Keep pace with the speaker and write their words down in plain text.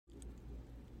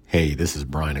Hey, this is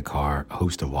Brian Akar,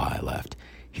 host of Why I Left,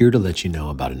 here to let you know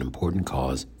about an important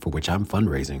cause for which I'm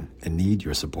fundraising and need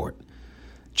your support.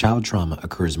 Child trauma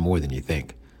occurs more than you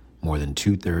think. More than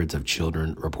 2/3 of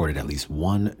children reported at least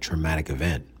one traumatic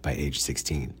event by age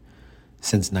 16.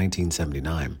 Since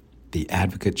 1979, the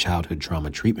Advocate Childhood Trauma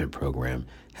Treatment Program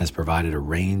has provided a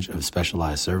range of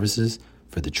specialized services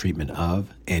for the treatment of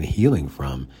and healing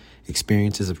from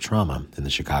experiences of trauma in the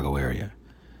Chicago area.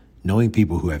 Knowing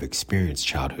people who have experienced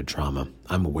childhood trauma,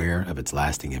 I'm aware of its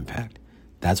lasting impact.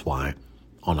 That's why,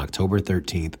 on October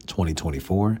 13th,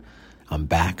 2024, I'm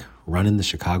back running the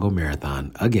Chicago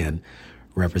Marathon again,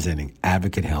 representing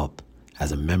Advocate Health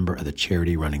as a member of the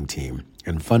charity running team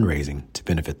and fundraising to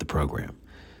benefit the program.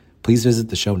 Please visit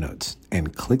the show notes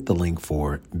and click the link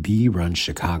for Be Run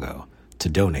Chicago to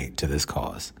donate to this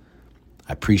cause.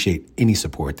 I appreciate any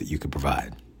support that you could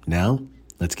provide. Now,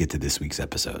 let's get to this week's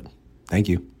episode. Thank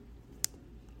you.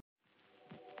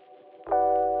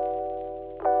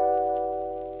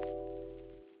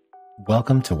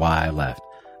 Welcome to Why I Left,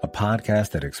 a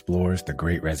podcast that explores the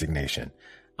Great Resignation.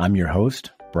 I'm your host,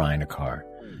 Brian Akar.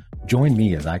 Join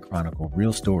me as I chronicle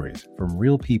real stories from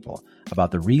real people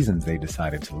about the reasons they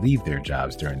decided to leave their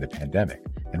jobs during the pandemic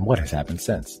and what has happened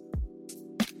since.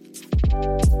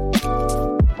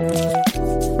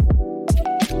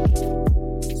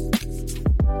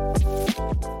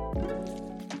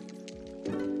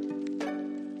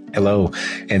 Hello,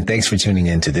 and thanks for tuning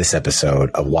in to this episode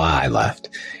of Why I Left.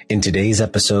 In today's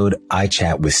episode, I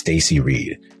chat with Stacy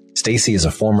Reed. Stacy is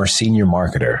a former senior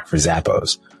marketer for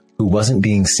Zappos who wasn't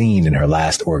being seen in her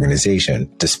last organization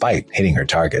despite hitting her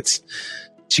targets.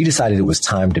 She decided it was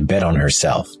time to bet on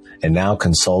herself and now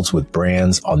consults with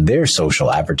brands on their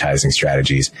social advertising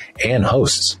strategies and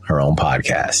hosts her own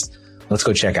podcast. Let's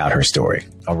go check out her story.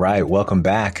 All right, welcome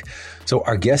back. So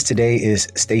our guest today is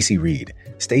Stacy Reed.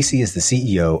 Stacy is the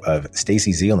CEO of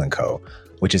Stacy Zeal & Co.,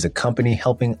 which is a company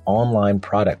helping online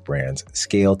product brands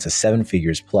scale to 7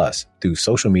 figures plus through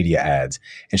social media ads.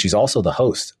 And she's also the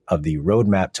host of the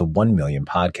Roadmap to 1 Million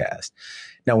podcast.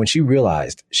 Now, when she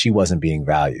realized she wasn't being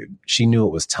valued, she knew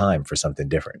it was time for something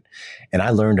different. And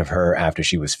I learned of her after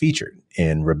she was featured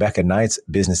in Rebecca Knight's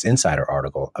Business Insider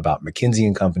article about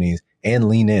McKinsey & Company's and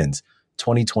Lean In's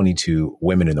 2022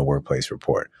 Women in the Workplace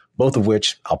report, both of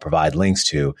which I'll provide links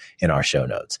to in our show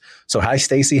notes. So hi,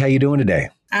 Stacy. How you doing today?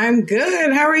 I'm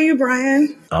good. How are you,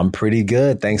 Brian? I'm pretty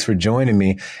good. Thanks for joining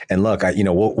me. And look,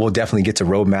 we'll definitely get to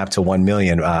Roadmap to 1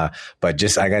 million. But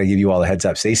just, I got to give you all a heads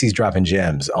up. Stacy's dropping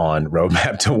gems on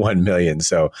Roadmap to 1 million.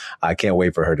 So I can't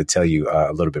wait for her to tell you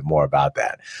a little bit more about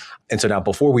that. And so now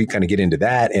before we kind of get into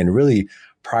that, and really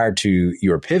prior to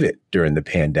your pivot during the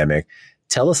pandemic,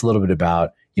 tell us a little bit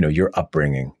about, your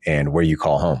upbringing and where you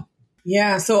call home.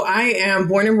 Yeah, so I am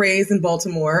born and raised in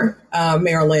Baltimore,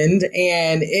 Maryland,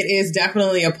 and it is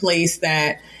definitely a place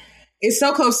that is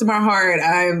so close to my heart.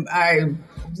 I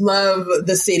love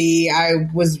the city. I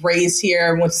was raised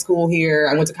here, went to school here.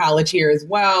 I went to college here as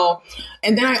well.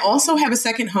 And then I also have a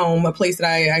second home, a place that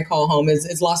I call home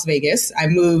is Las Vegas. I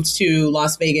moved to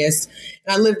Las Vegas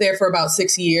and I lived there for about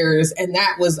 6 years. And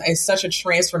that was such a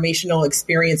transformational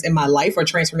experience in my life, or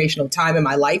transformational time in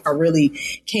my life. I really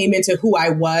came into who I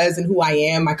was and who I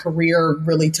am. My career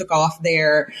really took off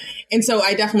there. And so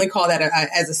I definitely call that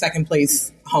as a second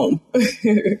place home.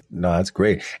 No, that's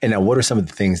great. And now what are some of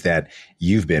the things that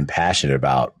you've been passionate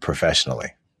about professionally?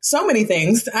 So many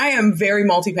things. I am very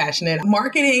multi-passionate.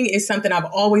 Marketing is something I've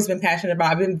always been passionate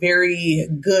about. I've always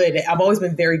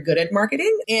been very good at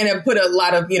marketing, and I've put a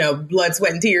lot of, blood,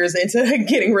 sweat, and tears into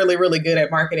getting really, really good at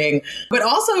marketing. But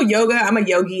also yoga. I'm a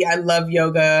yogi. I love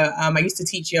yoga. I used to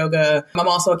teach yoga. I'm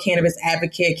also a cannabis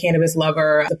advocate, cannabis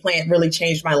lover. The plant really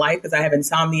changed my life because I have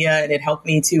insomnia, and it helped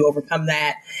me to overcome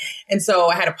that. And so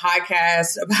I had a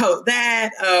podcast about that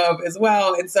as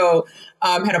well. And so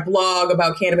had a blog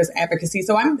about cannabis advocacy.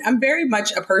 So I'm very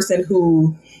much a person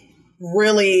who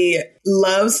really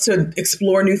loves to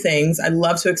explore new things. I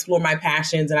love to explore my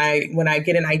passions. And when I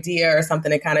get an idea or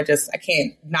something, it kind of I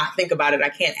can't not think about it. I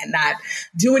can't not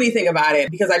do anything about it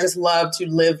because I just love to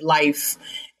live life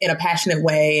in a passionate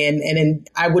way. And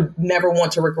I would never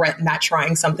want to regret not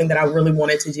trying something that I really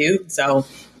wanted to do. So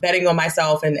betting on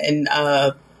myself and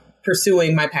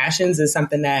pursuing my passions is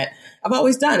something that I've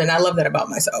always done. And I love that about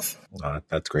myself.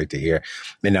 That's great to hear.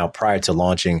 And now prior to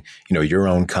launching, your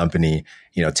own company,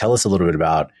 tell us a little bit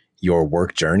about your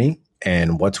work journey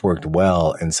and what's worked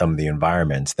well in some of the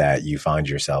environments that you find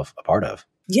yourself a part of.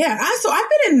 Yeah. So I've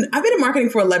been in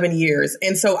marketing for 11 years.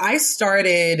 And so I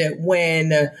started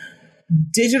when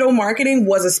digital marketing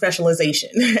was a specialization.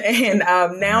 And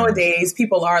nowadays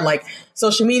people are like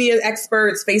social media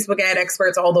experts, Facebook ad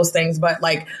experts, all those things. But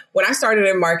like when I started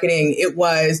in marketing, it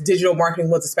was digital marketing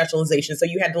was a specialization. So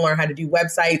you had to learn how to do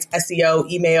websites, SEO,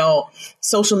 email,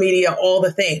 social media, all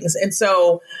the things. And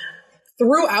so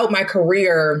throughout my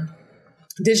career,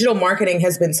 digital marketing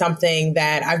has been something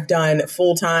that I've done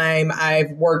full time.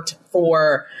 I've worked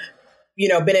for,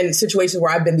 been in situations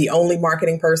where I've been the only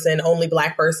marketing person, only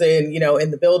Black person,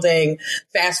 in the building.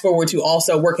 Fast forward to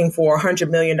also working for $100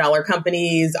 million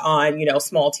companies on,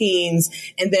 small teams.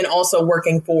 And then also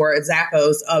working for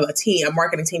Zappos of a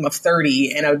marketing team of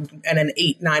 30 and an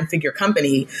 8-9 figure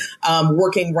company,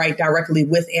 working right directly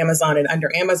with Amazon and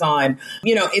under Amazon.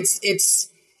 It's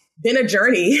been a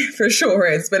journey for sure.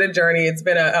 It's been a journey. It's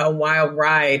been a wild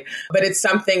ride, but it's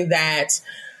something that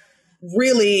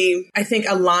really, I think,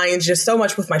 aligns just so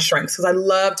much with my strengths because I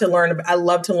love to learn. I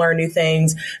love to learn new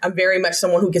things. I'm very much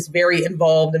someone who gets very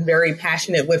involved and very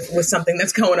passionate with something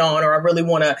that's going on, or I really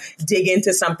want to dig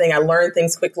into something. I learn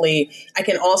things quickly. I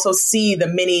can also see the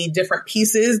many different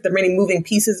pieces, the many moving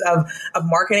pieces of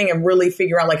marketing and really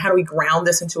figure out like, how do we ground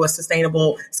this into a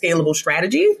sustainable, scalable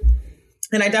strategy?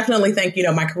 And I definitely think,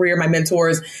 my career, my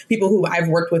mentors, people who I've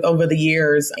worked with over the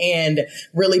years, and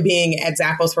really being at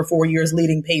Zappos for 4 years,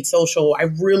 leading paid social, I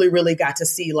really, really got to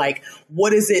see like, what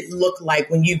does it look like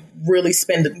when you really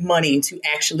spend money to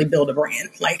actually build a brand?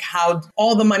 Like how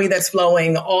all the money that's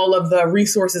flowing, all of the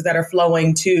resources that are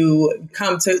flowing to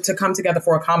come together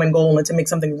for a common goal and to make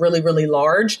something really, really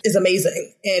large is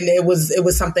amazing. And it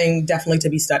was something definitely to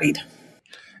be studied.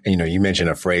 And, you mentioned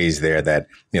a phrase there that,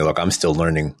 look, I'm still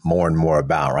learning more and more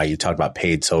about, right? You talked about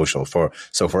paid social.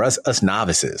 So for us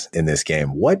novices in this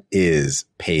game, what is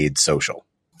paid social?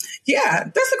 Yeah,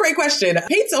 that's a great question.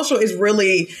 Paid social is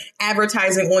really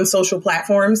advertising on social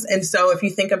platforms. And so if you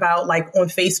think about like on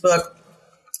Facebook,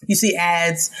 you see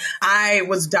ads. I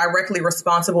was directly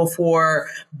responsible for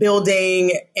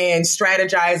building and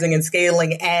strategizing and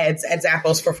scaling ads at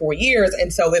Zappos for 4 years.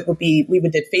 And so we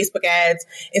did Facebook ads,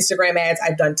 Instagram ads.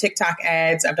 I've done TikTok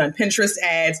ads. I've done Pinterest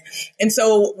ads. And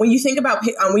so when you think about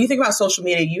social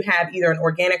media, you have either an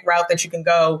organic route that you can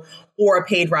go or a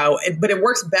paid route, but it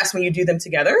works best when you do them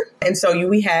together. And so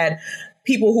we had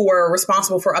people who were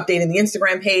responsible for updating the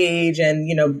Instagram page and,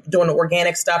 doing the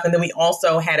organic stuff. And then we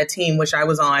also had a team, which I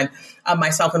was on,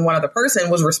 myself and one other person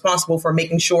was responsible for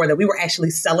making sure that we were actually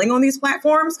selling on these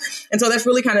platforms. And so that's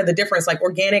really kind of the difference. Like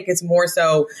organic is more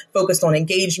so focused on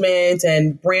engagement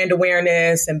and brand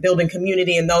awareness and building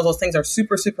community. And those things are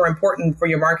super, super important for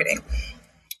your marketing.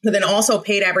 But then also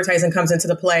paid advertising comes into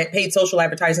the play. Paid social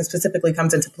advertising specifically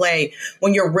comes into play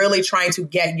when you're really trying to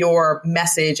get your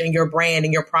message and your brand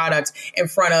and your product in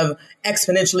front of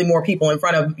exponentially more people, in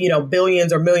front of,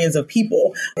 billions or millions of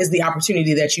people is the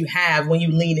opportunity that you have when you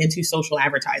lean into social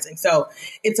advertising. So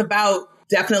it's about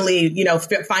definitely,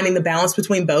 finding the balance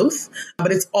between both,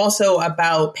 but it's also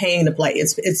about paying to play.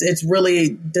 It's really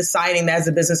deciding that as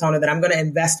a business owner that I'm going to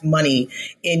invest money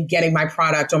in getting my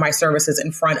product or my services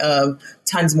in front of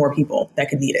tons more people that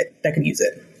could need it, that could use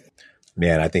it.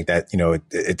 Man, I think that,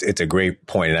 it's a great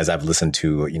point. And as I've listened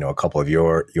to, a couple of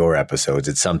your episodes,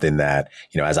 it's something that,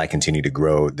 as I continue to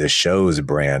grow this show's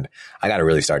brand, I got to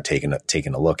really start taking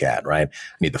a look at, right?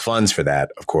 I need the funds for that,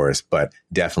 of course, but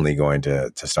definitely going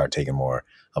to start taking more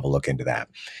of a look into that.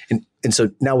 And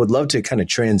so now would love to kind of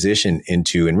transition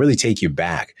into and really take you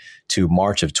back to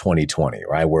March of 2020,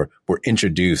 right? We're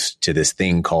introduced to this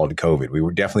thing called COVID. We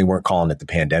definitely weren't calling it the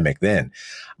pandemic then,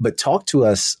 but talk to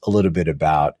us a little bit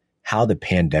about how the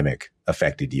pandemic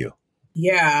affected you.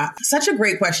 Yeah, such a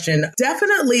great question.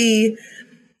 Definitely.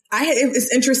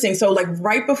 It's interesting. So like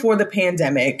right before the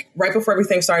pandemic, right before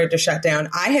everything started to shut down,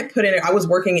 I was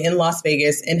working in Las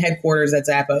Vegas in headquarters at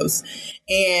Zappos,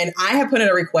 and I had put in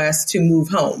a request to move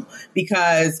home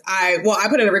because I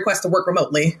put in a request to work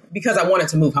remotely because I wanted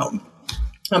to move home.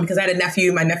 Because I had a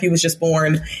nephew, my nephew was just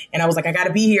born, and I was like, I got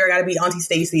to be here. I got to be Auntie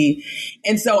Stacy.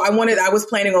 And so I was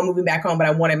planning on moving back home, but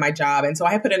I wanted my job. And so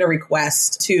I had put in a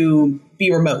request to be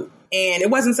remote. And it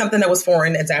wasn't something that was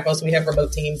foreign at Zappos. We have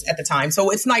remote teams at the time. So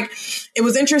it's like, it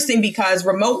was interesting because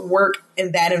remote work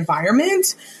in that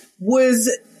environment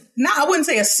was not, I wouldn't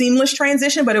say a seamless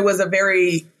transition, but it was a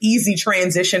very easy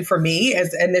transition for me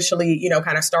as initially,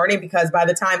 kind of starting, because by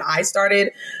the time I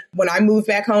started, when I moved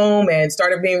back home and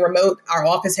started being remote, our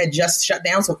office had just shut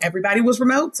down. So everybody was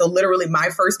remote. So literally my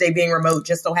first day being remote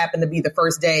just so happened to be the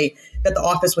first day that the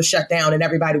office was shut down and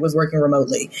everybody was working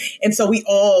remotely. And so we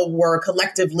all were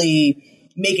collectively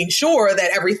making sure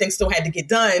that everything still had to get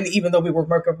done, even though we were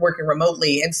working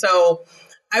remotely. And so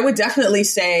I would definitely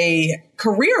say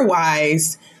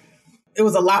career-wise, it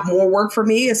was a lot more work for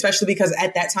me, especially because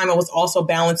at that time I was also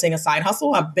balancing a side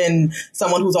hustle. I've been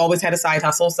someone who's always had a side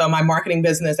hustle. So my marketing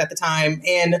business at the time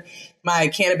and my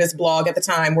cannabis blog at the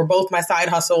time were both my side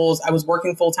hustles. I was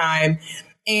working full time.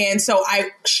 And so I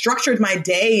structured my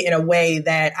day in a way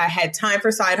that I had time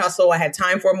for side hustle. I had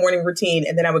time for a morning routine.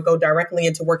 And then I would go directly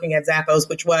into working at Zappos,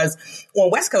 which was on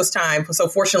West Coast time. So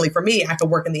fortunately for me, I could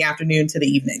work in the afternoon to the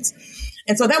evenings.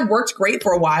 And so that worked great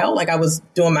for a while. Like I was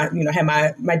doing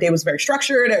had my day was very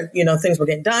structured. Things were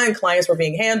getting done. Clients were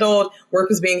being handled. Work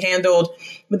was being handled.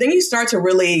 But then you start to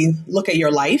really look at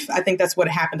your life. I think that's what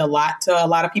happened a lot to a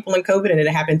lot of people in COVID. And it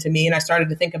happened to me. And I started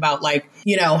to think about how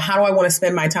do I want to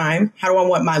spend my time? How do I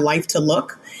want my life to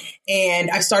look?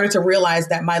 And I started to realize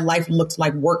that my life looked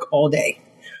like work all day.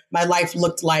 My life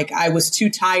looked like I was too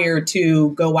tired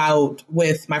to go out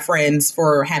with my friends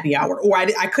for happy hour, or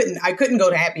I couldn't go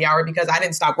to happy hour because I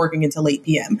didn't stop working until 8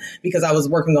 p.m. because I was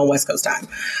working on West Coast time.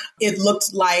 It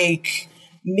looked like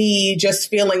me just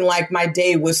feeling like my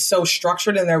day was so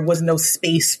structured and there was no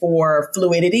space for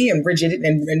fluidity and rigidity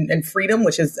and freedom,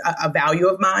 which is a value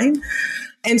of mine.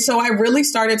 And so I really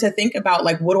started to think about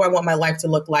what do I want my life to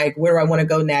look like? Where do I want to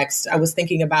go next? I was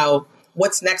thinking about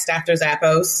what's next after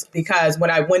Zappos, because when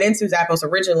I went into Zappos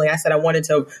originally, I said I wanted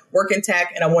to work in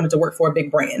tech and I wanted to work for a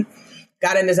big brand.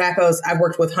 Got into Zappos, I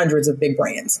worked with hundreds of big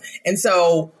brands. And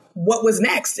so what was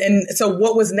next? And so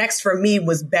what was next for me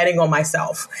was betting on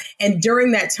myself. And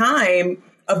during that time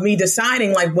of me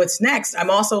deciding what's next, I'm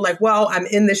also I'm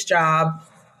in this job.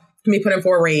 Let me put in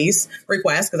for a raise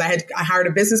request because I hired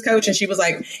a business coach and she was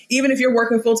like, even if you're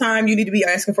working full time, you need to be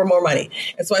asking for more money.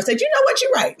 And so I said, you know what,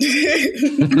 you're right.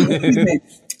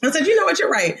 I said, you know what, you're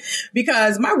right,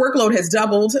 because my workload has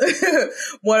doubled.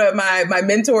 One of my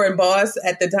mentor and boss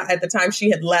at the time she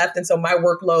had left. And so my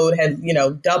workload had,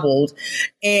 doubled.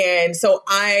 And so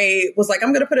I was like,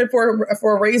 I'm going to put in for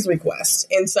a raise request.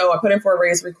 And so I put in for a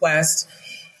raise request,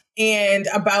 and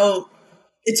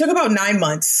it took about 9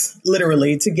 months,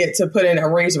 literally, to put in a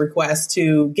raise request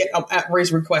to get a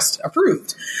raise request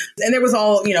approved. And there was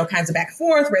all, kinds of back and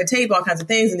forth, red tape, all kinds of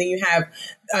things. And then you have,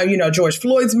 George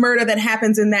Floyd's murder that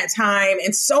happens in that time.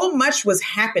 And so much was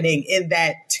happening in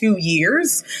that 2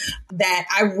 years that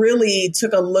I really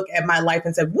took a look at my life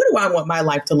and said, what do I want my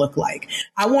life to look like?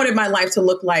 I wanted my life to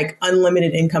look like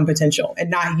unlimited income potential, and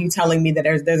not you telling me that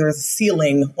there's a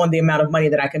ceiling on the amount of money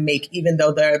that I can make, even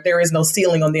though there is no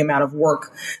ceiling on the amount of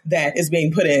work that is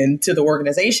being put into the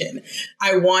organization.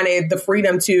 I wanted the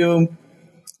freedom to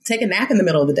take a nap in the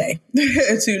middle of the day,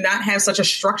 to not have such a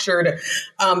structured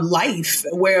life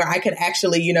where I could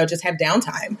actually, just have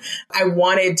downtime. I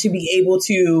wanted to be able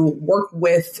to work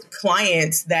with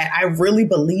clients that I really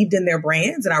believed in their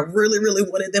brands, and I really, really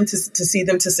wanted them to see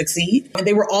them to succeed. And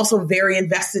they were also very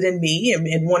invested in me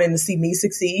and wanting to see me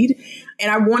succeed. And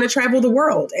I want to travel the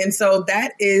world. And so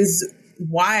that is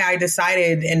why I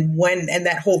decided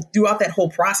throughout that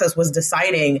whole process was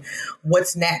deciding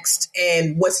what's next.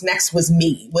 And what's next was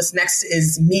me. What's next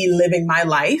is me living my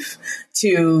life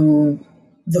to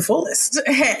the fullest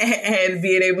and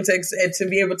being able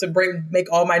to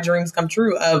make all my dreams come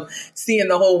true of seeing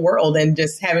the whole world and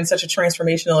just having such a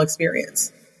transformational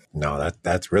experience. No,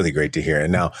 that's really great to hear.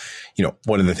 And now,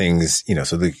 one of the things,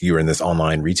 so you were in this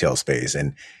online retail space,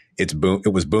 and it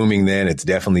was booming then. It's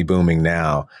definitely booming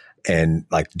now. And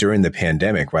during the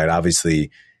pandemic, right, obviously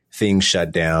things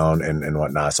shut down and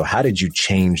whatnot. So how did you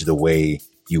change the way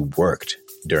you worked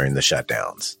during the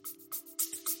shutdowns?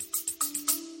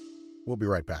 We'll be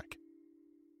right back.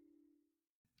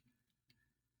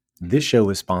 This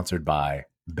show is sponsored by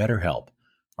BetterHelp.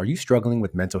 Are you struggling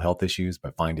with mental health issues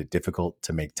but find it difficult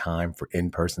to make time for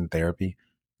in-person therapy?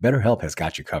 BetterHelp has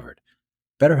got you covered.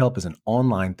 BetterHelp is an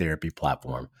online therapy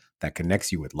platform that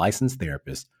connects you with licensed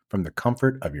therapists from the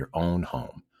comfort of your own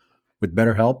home. With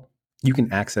BetterHelp, you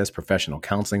can access professional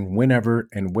counseling whenever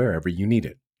and wherever you need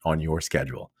it on your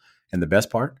schedule. And the best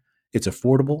part, it's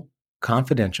affordable,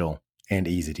 confidential, and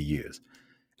easy to use.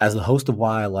 As the host of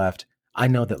Why I Left, I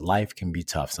know that life can be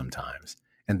tough sometimes,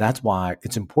 and that's why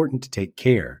it's important to take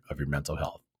care of your mental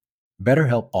health.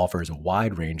 BetterHelp offers a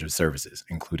wide range of services,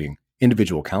 including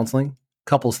individual counseling,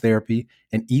 couples therapy,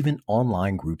 and even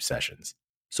online group sessions.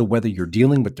 So whether you're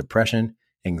dealing with depression,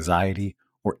 anxiety,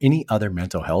 or any other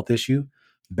mental health issue,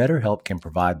 BetterHelp can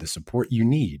provide the support you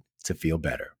need to feel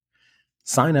better.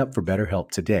 Sign up for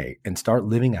BetterHelp today and start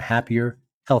living a happier,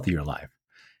 healthier life.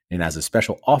 And as a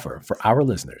special offer for our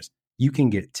listeners, you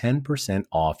can get 10%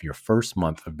 off your first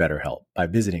month of BetterHelp by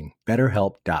visiting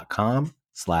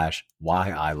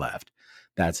betterhelp.com/whyileft.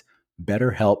 That's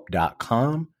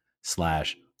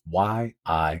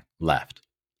betterhelp.com/whyileft.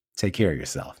 Take care of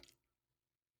yourself.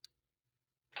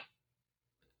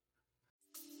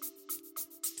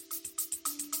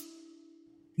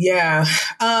 Yeah.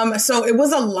 So it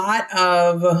was a lot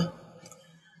of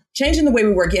changing the way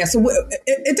we work. Yeah. So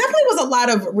it definitely was a lot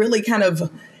of really kind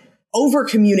of over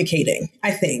communicating,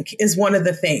 I think, is one of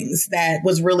the things that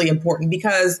was really important,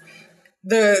 because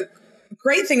the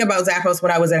great thing about Zappos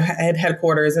when I was at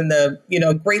headquarters, and the,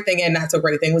 great thing and not so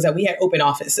great thing, was that we had open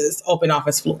office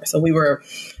floor. So we were,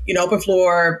 open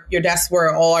floor,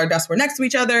 all our desks were next to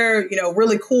each other,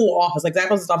 really cool office. Like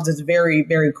Zappos' office is very,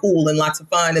 very cool and lots of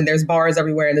fun, and there's bars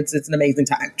everywhere, and it's an amazing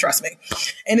time. Trust me.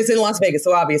 And it's in Las Vegas,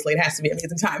 so obviously it has to be an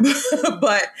amazing time.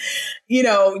 But,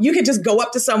 you could just go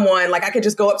up to someone, like I could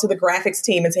just go up to the graphics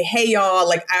team and say, hey, y'all,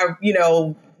 like I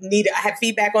have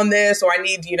feedback on this, or I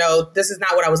need, this is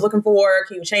not what I was looking for.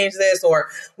 Can you change this? Or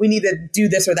we need to do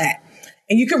this or that.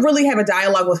 And you can really have a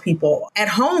dialogue with people. At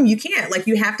home, you can't. Like,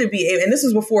 you have to be, and this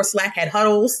was before Slack had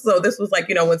huddles. So this was like,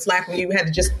 when you had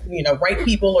to just, write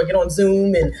people or get on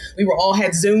Zoom, and we all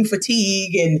had Zoom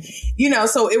fatigue. And,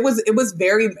 so it was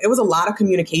a lot of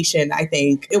communication, I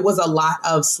think. It was a lot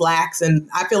of Slacks. And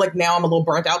I feel like now I'm a little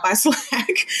burnt out by Slack.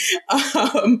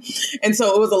 And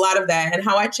so it was a lot of that. And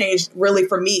how I changed, really,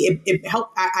 for me, it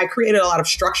helped. I created a lot of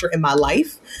structure in my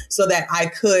life so that I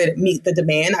could meet the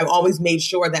demand. I always made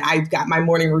sure that I got my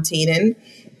morning routine in,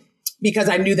 because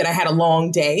I knew that I had a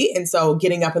long day. And so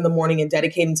getting up in the morning and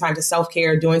dedicating time to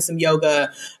self-care, doing some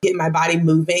yoga, getting my body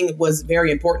moving was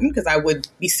very important, because I would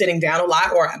be sitting down a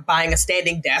lot, or buying a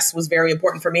standing desk was very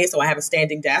important for me. So I have a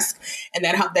standing desk, and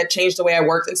that changed the way I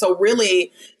worked. And so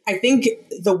really, I think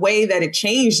the way that it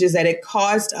changed is that it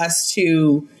caused us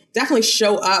to definitely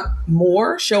show up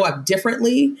more, show up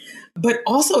differently. But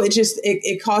also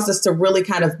it caused us to really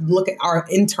kind of look at our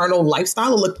internal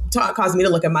lifestyle. It caused me to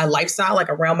look at my lifestyle, like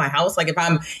around my house. Like if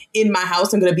I'm in my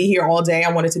house, I'm going to be here all day.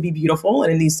 I want it to be beautiful,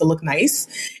 and it needs to look nice.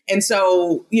 And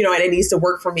so, and it needs to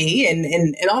work for me,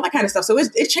 and all that kind of stuff. So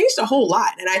it changed a whole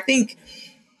lot. And I think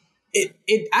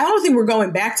I don't think we're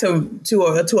going back to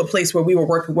a place where we were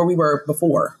working, where we were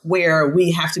before, where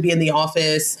we have to be in the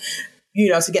office,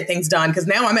 to get things done. Because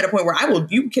now I'm at a point where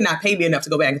you cannot pay me enough to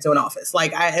go back into an office.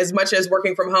 Like as much as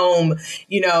working from home,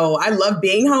 I love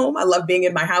being home. I love being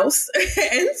in my house.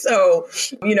 And so,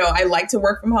 I like to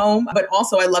work from home, but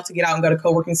also I love to get out and go to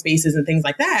co-working spaces and things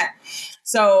like that.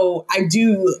 So I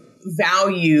do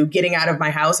value getting out of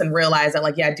my house and realize that,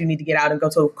 like, yeah, I do need to get out and go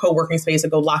to a co-working space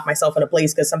and go lock myself in a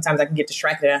place, because sometimes I can get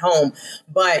distracted at home.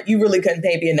 But you really couldn't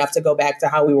pay me enough to go back to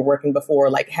how we were working before,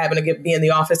 like having to be in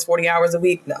the office 40 hours a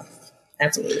week. No.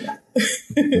 Absolutely not.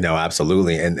 No,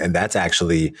 absolutely. And that's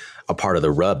actually a part of the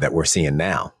rub that we're seeing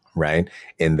now, right?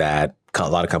 In that a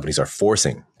lot of companies are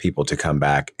forcing people to come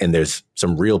back, and there's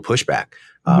some real pushback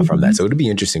from that. So it'd be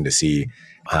interesting to see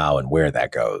how and where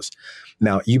that goes.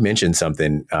 Now, you mentioned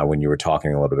something when you were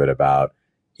talking a little bit about,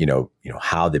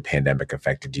 how the pandemic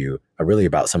affected you, really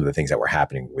about some of the things that were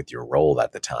happening with your role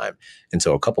at the time. And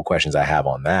so a couple questions I have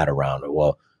on that around,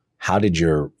 well, how did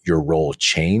your role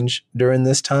change during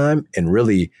this time? And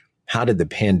really, how did the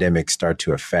pandemic start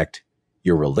to affect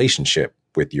your relationship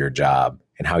with your job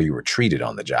and how you were treated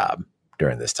on the job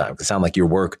during this time? Because it sounded like your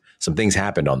work, some things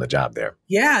happened on the job there.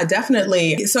 Yeah,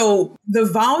 definitely. So the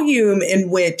volume in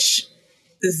which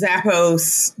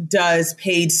Zappos does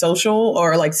paid social,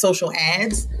 or like social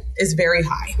ads, is very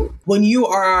high. When you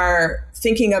are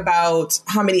thinking about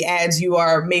how many ads you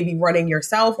are maybe running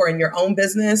yourself or in your own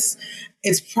business,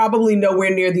 it's probably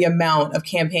nowhere near the amount of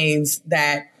campaigns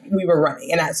that we were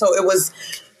running. And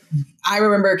I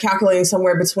remember calculating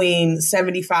somewhere between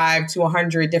 75 to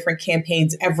 100 different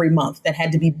campaigns every month that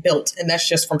had to be built. And that's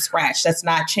just from scratch. That's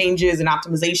not changes and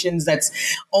optimizations. That's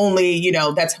only,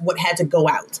 that's what had to go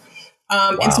out.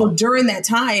 Wow. And so during that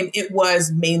time, it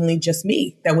was mainly just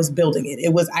me that was building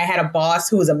it. I had a boss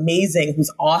who was amazing, who's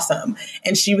awesome.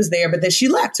 And she was there, but then she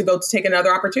left to go to take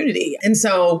another opportunity. And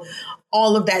so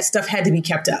all of that stuff had to be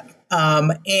kept up.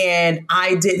 And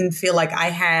I didn't feel like I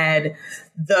had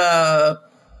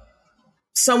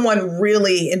someone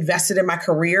really invested in my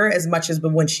career as much as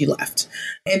when she left.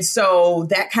 And so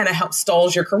that kind of helps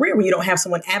stalls your career when you don't have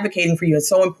someone advocating for you. It's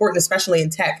so important, especially in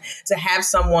tech, to have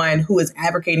someone who is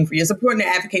advocating for you. It's important to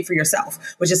advocate for yourself,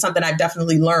 which is something I've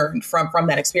definitely learned from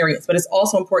that experience. But it's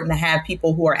also important to have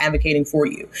people who are advocating for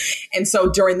you. And so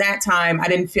during that time, I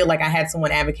didn't feel like I had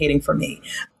someone advocating for me.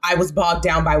 I was bogged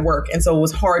down by work. And so it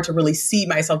was hard to really see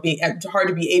myself hard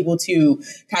to be able to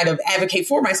kind of advocate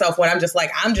for myself when I'm just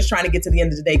trying to get to the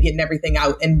end of the day, getting everything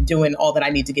out and doing all that I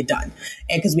need to get done.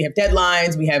 And because we have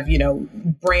deadlines, we have,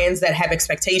 brands that have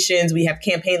expectations, we have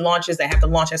campaign launches that have to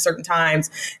launch at certain times.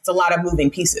 It's a lot of moving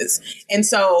pieces. And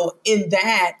so in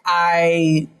that,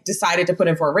 I decided to put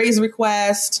in for a raise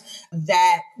request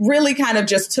that really kind of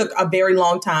just took a very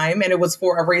long time. And it was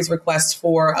for a raise request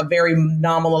for a very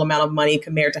nominal amount of money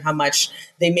compared to how much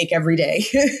they make every day.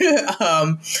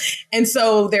 And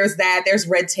so there's that, there's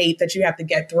red tape that you have to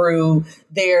get through.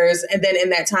 And then in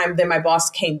that time, then my boss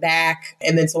came back.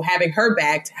 And then so having her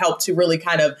back helped to really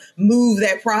kind of move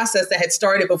that process that had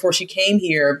started before she came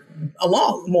here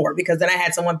along more, because then I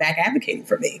had someone back advocating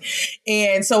for me.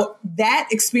 And so that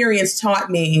experience taught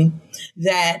me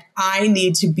that I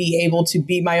need to be able to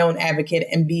be my own advocate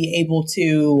and be able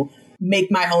to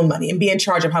make my own money and be in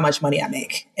charge of how much money I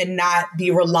make and not be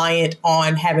reliant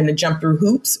on having to jump through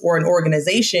hoops or an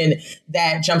organization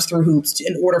that jumps through hoops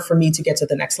in order for me to get to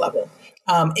the next level,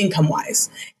 income wise.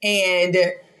 And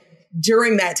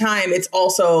during that time, it's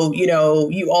also,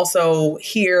 you also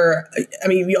hear,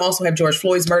 you also have George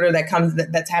Floyd's murder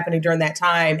that's happening during that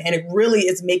time. And it really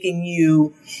is making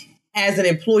you, as an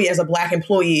employee, as a Black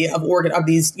employee of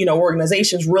these,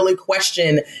 organizations, really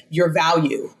question your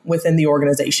value within the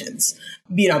organizations,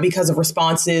 because of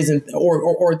responses and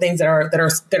or things that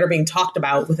are being talked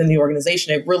about within the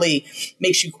organization. It really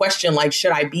makes you question, like,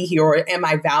 should I be here or am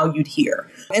I valued here?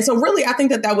 And so really, I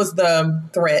think that was the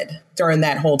thread during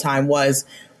that whole time was,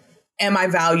 am I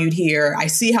valued here? I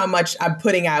see how much I'm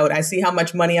putting out. I see how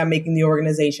much money I'm making the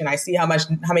organization. I see how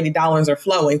many dollars are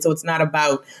flowing. So it's not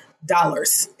about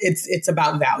dollars. It's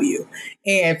about value.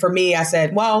 And for me, I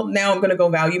said, well, now I'm going to go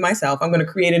value myself. I'm going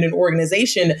to create an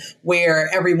organization where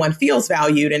everyone feels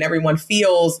valued and everyone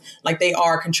feels like they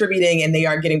are contributing and they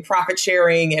are getting profit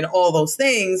sharing and all those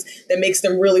things that makes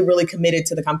them really, really committed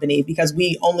to the company, because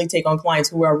we only take on clients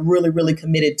who are really, really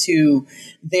committed to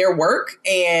their work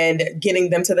and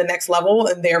getting them to the next level.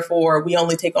 And therefore, we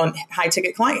only take on high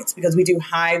ticket clients because we do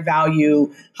high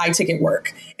value, high ticket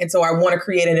work. And so I want to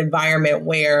create an environment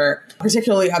where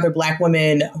particularly other Black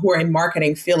women who are in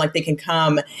marketing feel like they can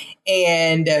come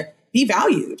and be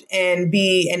valued and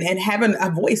have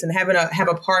a voice and have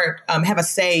a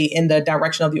say in the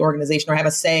direction of the organization, or have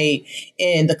a say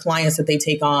in the clients that they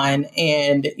take on,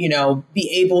 and, be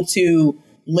able to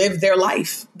live their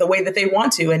life the way that they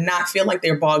want to and not feel like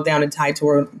they're bogged down and tied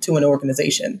to an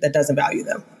organization that doesn't value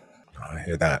them. I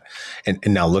hear that. And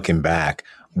now looking back,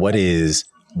 what is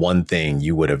one thing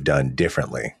you would have done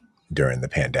differently during the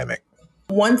pandemic?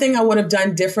 One thing I would have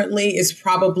done differently is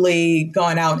probably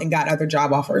gone out and got other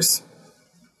job offers.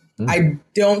 I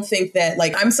don't think that,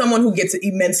 I'm someone who gets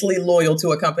immensely loyal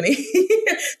to a company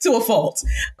to a fault.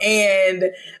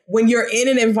 And when you're in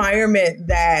an environment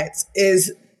that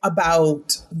is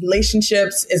about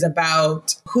relationships, is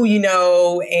about who you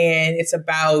know, and it's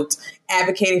about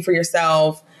advocating for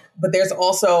yourself, but there's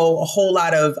also a whole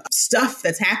lot of stuff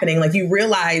that's happening. You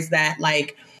realize that,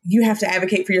 you have to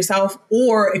advocate for yourself,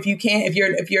 or if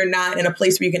you're not in a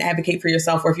place where you can advocate for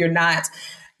yourself, or if you're not,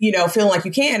 feeling like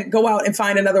you can, go out and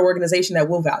find another organization that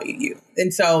will value you.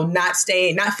 And so not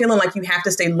feeling like you have to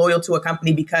stay loyal to a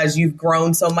company because you've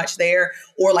grown so much there.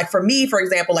 Or for me, for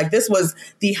example, this was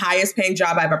the highest paying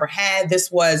job I've ever had.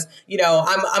 This was,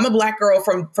 I'm a Black girl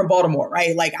from Baltimore,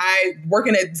 right? I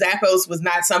working at Zappos was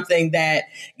not something that,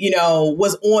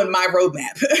 was on my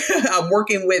roadmap.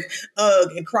 Working with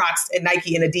UGG and Crocs and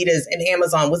Nike and Adidas and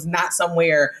Amazon was not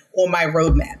somewhere on my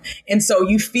roadmap. And so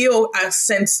you feel a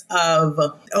sense of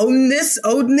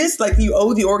ownness, like you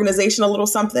owe the organization a little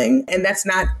something. And that's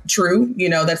not true.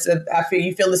 I feel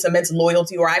you feel this immense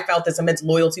loyalty, or I felt this immense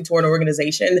loyalty toward an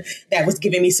organization that was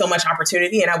giving me so much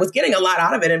opportunity, and I was getting a lot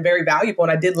out of it and very valuable.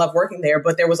 And I did love working there,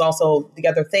 but there was also the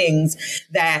other things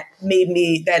that made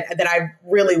me that I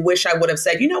really wish I would have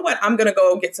said, you know what, I'm going to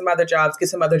go get some other jobs, get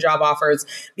some other job offers,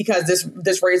 because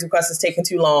this raise request is taking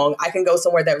too long. I can go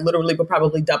somewhere that literally would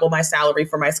probably double my salary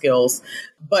for my skills.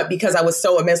 But because I was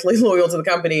so immensely loyal to the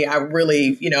company, I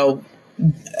really,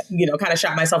 kind of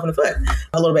shot myself in the foot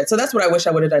a little bit. So that's what I wish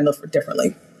I would have done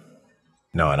differently.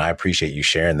 No, and I appreciate you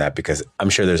sharing that, because I'm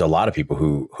sure there's a lot of people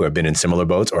who have been in similar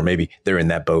boats, or maybe they're in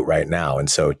that boat right now. And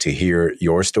so to hear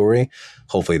your story,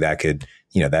 hopefully that could,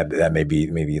 that may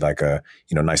be like a,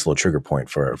 nice little trigger point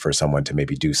for someone to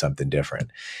maybe do something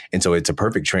different. And so it's a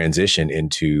perfect transition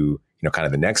into, kind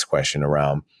of the next question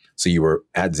around, so you were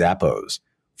at Zappos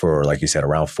for, like you said,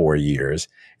 around 4 years.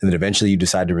 And then eventually you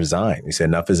decided to resign. You said,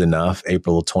 enough is enough.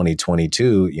 April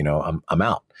 2022, I'm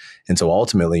out. And so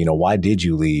ultimately, why did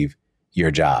you leave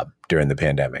your job during the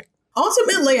pandemic?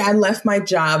 Ultimately, I left my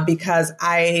job because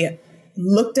I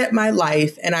looked at my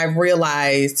life and I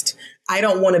realized I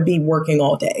don't want to be working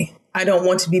all day. I don't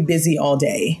want to be busy all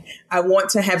day. I want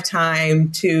to have time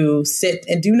to sit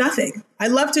and do nothing. I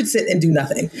love to sit and do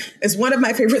nothing. It's one of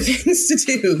my favorite things to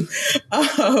do.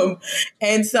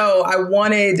 And so I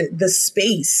wanted the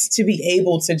space to be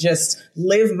able to just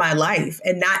live my life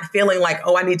and not feeling like,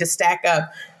 oh, I need to stack up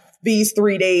these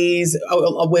 3 days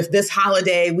with this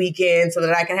holiday weekend so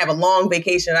that I can have a long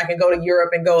vacation. I can go to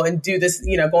Europe and go and do this,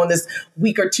 go on this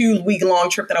week or 2 week long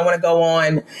trip that I want to go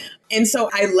on. And so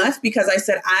I left because I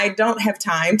said, I don't have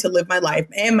time to live my life.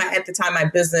 And at the time, my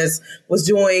business was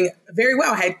doing very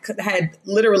well. I had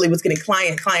literally was getting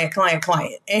client.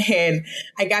 And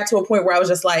I got to a point where I was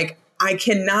just like, I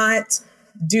cannot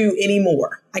do any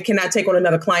more. I cannot take on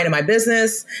another client in my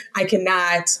business. I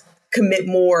cannot commit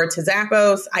more to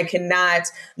Zappos. I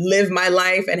cannot live my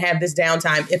life and have this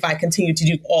downtime if I continue to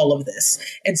do all of this.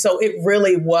 And so it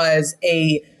really was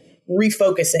a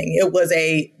refocusing. It was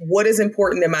what is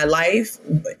important in my life,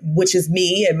 which is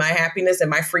me and my happiness and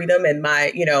my freedom and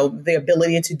my, the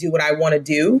ability to do what I want to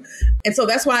do. And so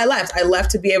that's why I left. I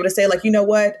left to be able to say, like, you know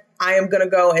what? I am going to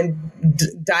go and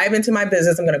dive into my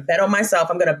business. I'm going to bet on myself.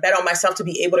 I'm going to bet on myself to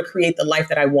be able to create the life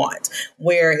that I want,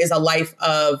 where is a life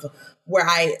of where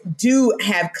I do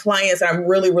have clients that I'm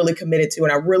really, really committed to.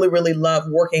 And I really, really love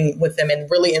working with them and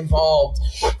really involved,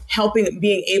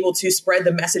 being able to spread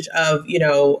the message of,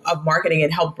 of marketing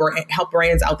and help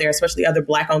brands out there, especially other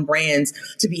Black owned brands,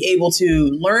 to be able to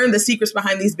learn the secrets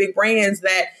behind these big brands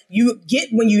that you get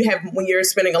when you're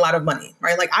spending a lot of money,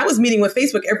 right? Like I was meeting with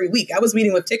Facebook every week. I was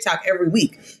meeting with TikTok every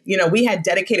week. We had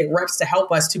dedicated reps to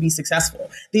help us to be successful.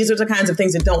 These are the kinds of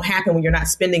things that don't happen when you're not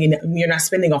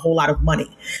spending a whole lot of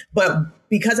money. But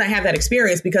because I have that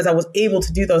experience, because I was able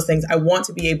to do those things, I want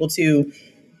to be able to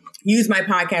use my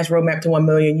podcast roadmap to 1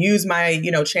 million, use my,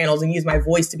 channels and use my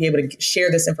voice to be able to share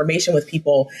this information with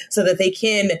people so that they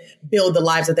can build the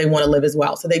lives that they want to live as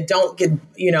well. So they don't get,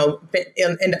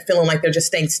 end up feeling like they're just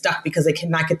staying stuck because they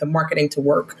cannot get the marketing to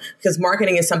work, because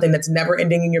marketing is something that's never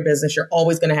ending in your business. You're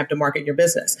always going to have to market your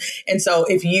business. And so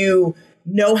if you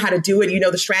know how to do it,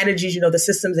 the strategies, the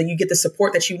systems, and you get the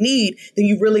support that you need, then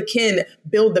you really can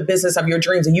build the business of your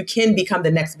dreams and you can become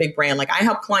the next big brand. Like I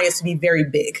help clients to be very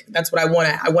big. That's what I want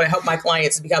to. I want to help my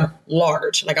clients to become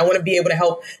large. Like I want to be able to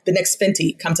help the next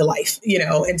Fenty come to life,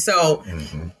 and so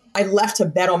I left to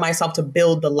bet on myself to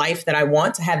build the life that I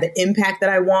want, to have the impact that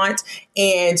I want,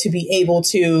 and to be able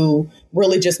to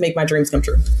really just make my dreams come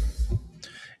true.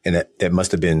 And that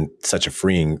must have been such a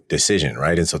freeing decision,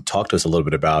 right? And so talk to us a little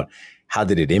bit about how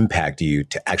did it impact you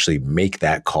to actually make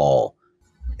that call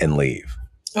and leave?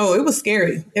 Oh, it was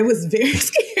scary. It was very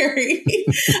scary.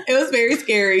 It was very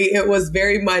scary. It was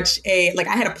very much I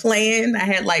had a plan. I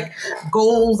had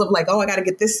goals of I got to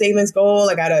get this savings goal.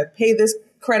 I got to pay this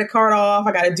credit card off.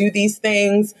 I got to do these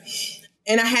things.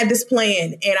 And I had this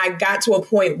plan, and I got to a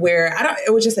point where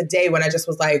it was just a day when I just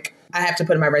was like, I have to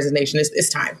put in my resignation. It's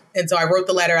time. And so I wrote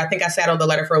the letter. I think I sat on the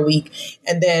letter for a week,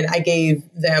 and then I gave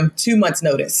them 2 months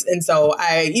notice. And so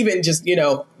I even just,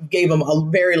 gave them a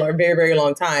very, very, very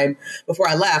long time before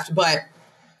I left. But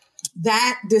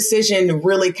that decision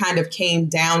really kind of came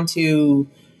down to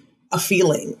a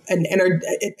feeling. And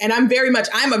I'm a very much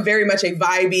a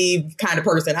vibey kind of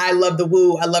person. I love the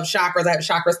woo. I love chakras. I have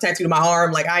chakras tattooed on my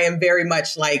arm. I am very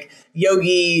much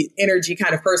yogi energy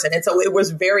kind of person. And so it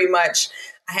was very much,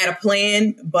 I had a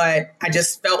plan, but I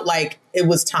just felt like it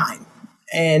was time.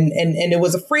 And it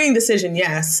was a freeing decision.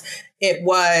 Yes. It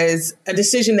was a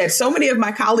decision that so many of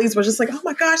my colleagues were just like, oh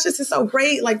my gosh, this is so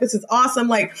great. This is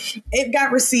awesome. It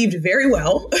got received very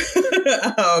well.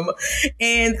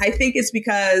 And I think it's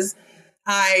because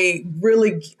I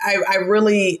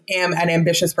really am an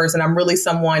ambitious person. I'm really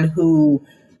someone who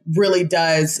really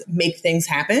does make things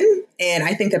happen. And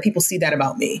I think that people see that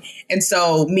about me. And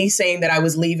so me saying that I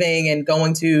was leaving and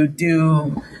going to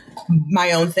do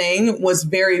my own thing was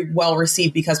very well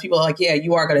received, because people are like, yeah,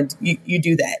 you are going to, you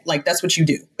do that. That's what you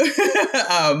do.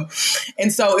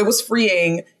 And so it was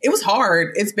freeing. It was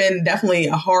hard. It's been definitely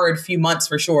a hard few months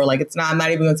for sure. I'm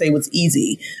not even going to say it was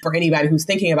easy for anybody who's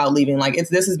thinking about leaving.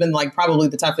 This has been probably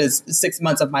the toughest 6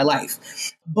 months of my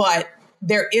life. But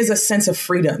there is a sense of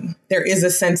freedom. There is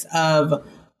a sense of,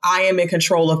 I am in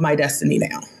control of my destiny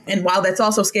now. And while that's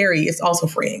also scary, it's also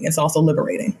freeing. It's also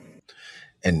liberating.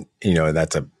 And,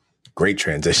 that's a great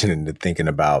transition into thinking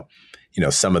about,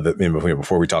 some of the,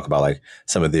 before we talk about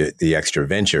some of the extra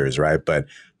ventures, right? But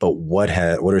what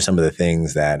are some of the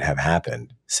things that have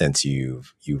happened since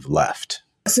you've left?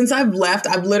 Since I've left,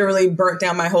 I've literally burnt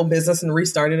down my whole business and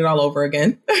restarted it all over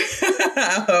again.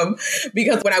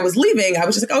 Because when I was leaving, I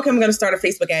was just like, okay, I'm going to start a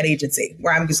Facebook ad agency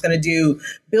where I'm just going to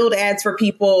build ads for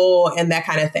people and that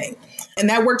kind of thing. And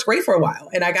that worked great for a while.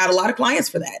 And I got a lot of clients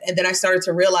for that. And then I started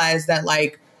to realize that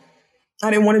I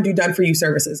didn't want to do done for you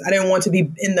services. I didn't want to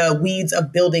be in the weeds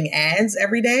of building ads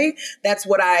every day. That's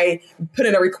what I put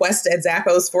in a request at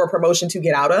Zappos for a promotion to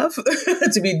get out of,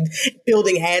 to be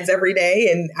building ads every day.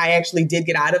 And I actually did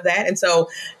get out of that. And so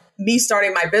me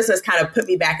starting my business kind of put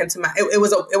me back into it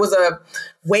was a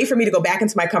way for me to go back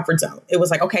into my comfort zone. It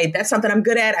was like, okay, that's something I'm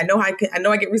good at. I know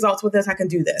I get results with this. I can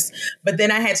do this. But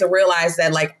then I had to realize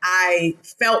that I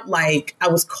felt like I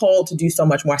was called to do so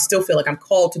much more. I still feel like I'm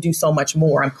called to do so much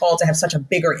more. I'm called to have such a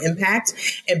bigger impact,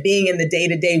 and being in the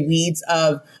day-to-day weeds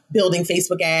of building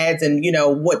Facebook ads and,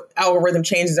 what algorithm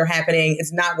changes are happening.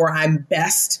 It's not where I'm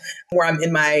best, where I'm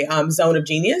in my zone of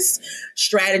genius.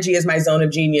 Strategy is my zone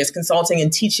of genius. Consulting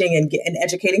and teaching and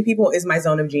educating people is my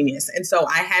zone of genius. And so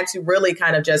I had to really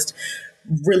kind of just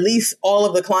release all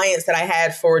of the clients that I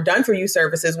had for done for you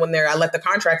services when I let the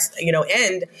contracts,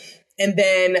 end. And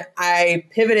then I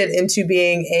pivoted into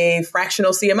being a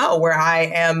fractional CMO, where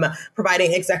I am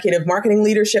providing executive marketing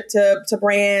leadership to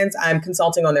brands. I'm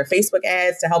consulting on their Facebook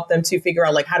ads to help them to figure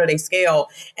out how do they scale.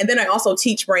 And then I also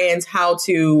teach brands how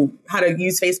to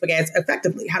use Facebook ads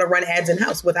effectively, how to run ads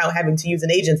in-house without having to use an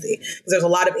agency. Because there's a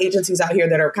lot of agencies out here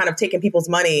that are kind of taking people's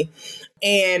money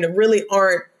and really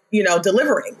aren't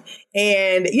delivering.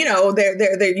 And,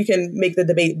 there you can make the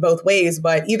debate both ways,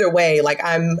 but either way,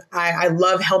 I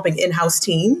love helping in-house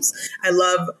teams. I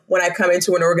love when I come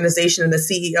into an organization and the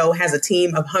CEO has a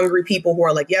team of hungry people who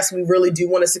are like, yes, we really do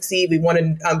want to succeed. We want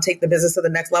to take the business to the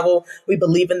next level. We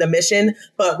believe in the mission,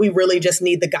 but we really just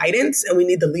need the guidance, and we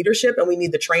need the leadership, and we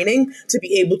need the training to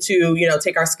be able to,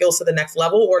 take our skills to the next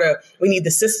level, we need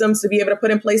the systems to be able to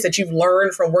put in place that you've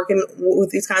learned from working with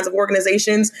these kinds of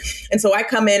organizations. And so I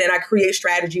come in and I create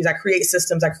strategies, I create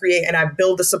systems, and I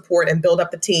build the support and build up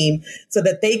the team so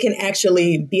that they can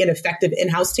actually be an effective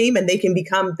in-house team, and they can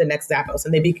become the next Zappos,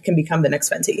 and they can become the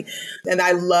next Fenty. And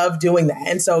I love doing that.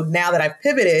 And so now that I've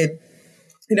pivoted,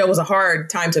 it was a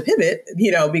hard time to pivot,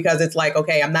 because it's like,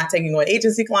 okay, I'm not taking on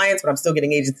agency clients, but I'm still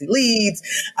getting agency leads.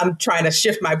 I'm trying to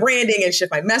shift my branding and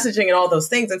shift my messaging and all those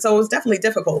things. And so it was definitely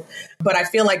difficult. But I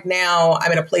feel like now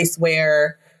I'm in a place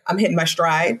where I'm hitting my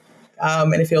stride.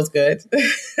 And it feels good.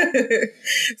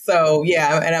 So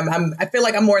yeah, and I feel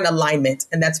like I'm more in alignment,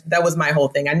 and that was my whole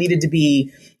thing. I needed to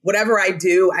be, whatever I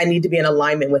do, I need to be in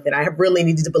alignment with it. I really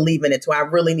needed to believe in it, so I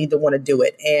really need to want to do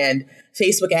it. And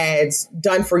Facebook ads,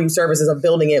 done for you services of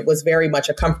building it was very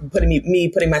much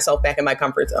putting myself back in my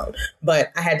comfort zone.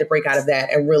 But I had to break out of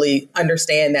that and really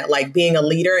understand that being a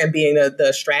leader and being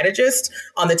the strategist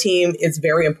on the team is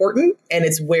very important, and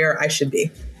it's where I should be.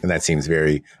 And that seems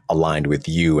very aligned with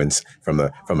you, and from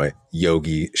a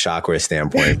yogi chakra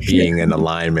standpoint, being in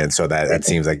alignment. So that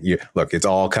seems like look, it's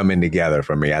all coming together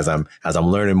for me as I'm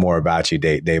learning more about you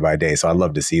day by day. So I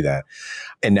love to see that.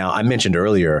 And now I mentioned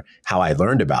earlier how I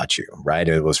learned about you, right?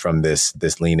 It was from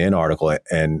this Lean In article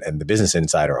and the Business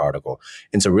Insider article.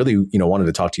 And so really, wanted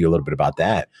to talk to you a little bit about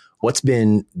that. What's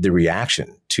been the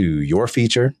reaction to your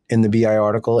feature in the BI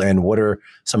article? And what are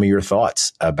some of your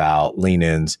thoughts about Lean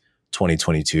In's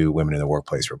 2022 Women in the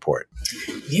Workplace report?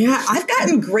 Yeah, I've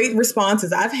gotten great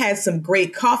responses. I've had some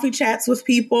great coffee chats with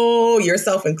people,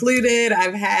 yourself included.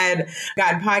 I've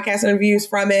gotten podcast interviews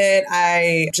from it.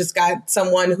 I just got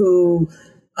someone who,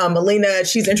 Melina,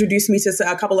 she's introduced me to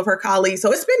a couple of her colleagues.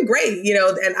 So it's been great,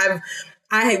 and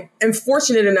I am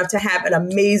fortunate enough to have an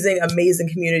amazing, amazing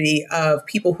community of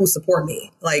people who support me.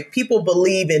 People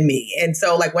believe in me. And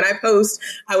so when I post,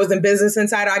 I was in Business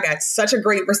Insider, I got such a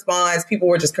great response.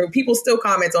 People still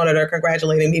comment on it or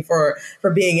congratulating me for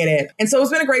being in it. And so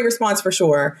it's been a great response for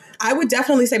sure. I would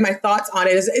definitely say my thoughts on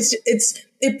it is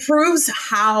it proves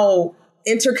how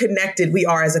interconnected we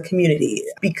are as a community,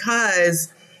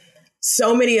 because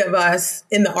so many of us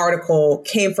in the article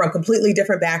came from completely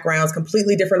different backgrounds,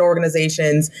 completely different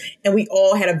organizations, and we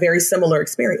all had a very similar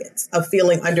experience of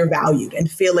feeling undervalued and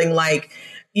feeling like,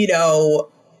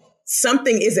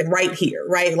 something isn't right here,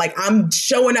 right? I'm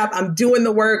showing up, I'm doing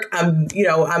the work, I'm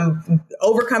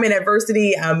overcoming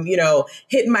adversity, I'm,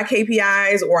 hitting my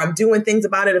KPIs, or I'm doing things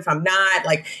about it if I'm not.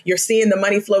 You're seeing the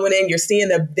money flowing in, you're seeing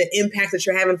the impact that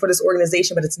you're having for this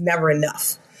organization, but it's never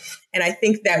enough. And I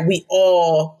think that we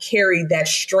all carry that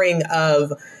string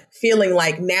of feeling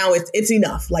like now it's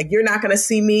enough. You're not going to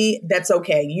see me. That's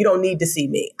okay. You don't need to see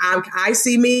me. I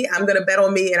see me. I'm going to bet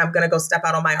on me, and I'm going to go step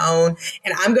out on my own.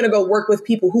 And I'm going to go work with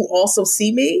people who also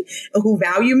see me and who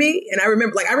value me. And I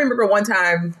remember one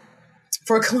time,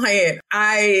 for a client.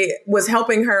 I was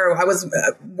helping her. I was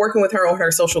working with her on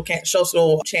her social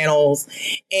channels,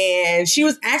 and she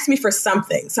was asking me for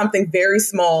something very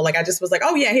small. Like I just was like,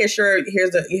 oh yeah, here, sure.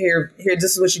 Here,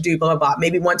 this is what you do, blah, blah, blah.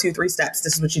 Maybe 1, 2, 3 steps.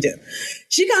 This is what you do.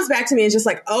 She comes back to me and just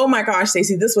like, oh my gosh,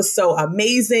 Stacy, this was so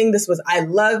amazing. I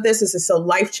love this. This is so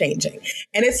life-changing.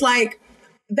 And it's like,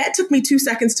 that took me 2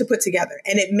 seconds to put together,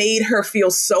 and it made her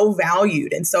feel so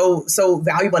valued and so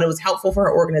valuable, and it was helpful for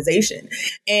her organization.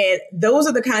 And those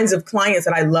are the kinds of clients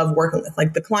that I love working with.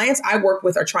 Like the clients I work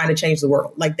with are trying to change the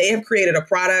world. Like they have created a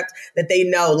product that they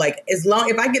know, like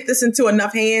if I get this into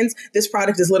enough hands, this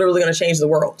product is literally going to change the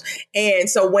world. And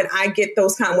so when I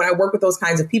work with those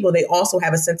kinds of people, they also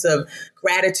have a sense of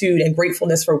gratitude and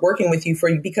gratefulness for working with you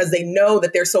because they know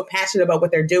that they're so passionate about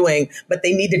what they're doing, but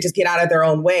they need to just get out of their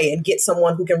own way and get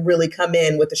someone who can really come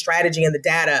in with the strategy and the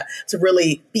data to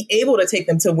really be able to take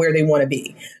them to where they want to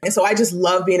be. And so I just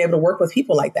love being able to work with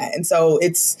people like that. And so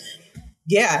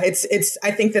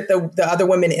I think that the other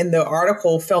women in the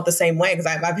article felt the same way, because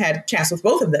I've had chats with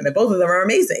both of them, and both of them are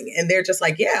amazing. And they're just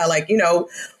like, yeah, like,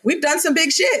 we've done some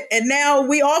big shit, and now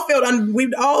we all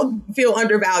feel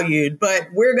undervalued, but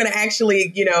we're going to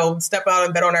actually, step out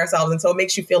and bet on ourselves. And so it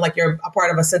makes you feel like you're a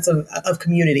part of a sense of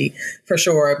community for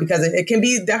sure, because it can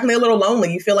be definitely a little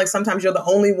lonely. You feel like sometimes you're the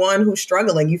only one who's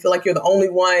struggling. You feel like you're the only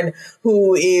one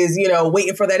who is,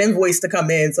 waiting for that invoice to come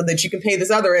in so that you can pay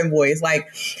this other invoice.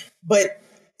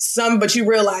 But you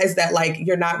realize that like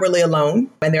you're not really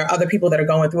alone, and there are other people that are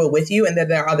going through it with you, and that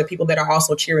there are other people that are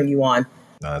also cheering you on.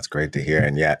 No, that's great to hear.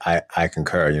 And yeah, I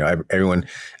concur. Everyone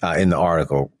in the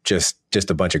article, just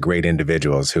a bunch of great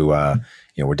individuals who,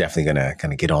 we're definitely going to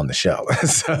kind of get on the show.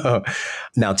 So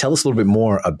now tell us a little bit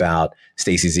more about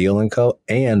Stacy Zeal & Co.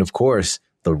 and, of course,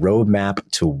 the Roadmap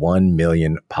to 1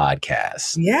 Million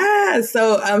podcast. Yeah.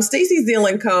 So Stacy Zeal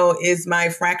 & Co. is my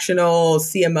fractional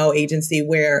CMO agency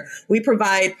where we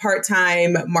provide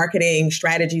part-time marketing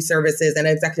strategy services and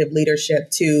executive leadership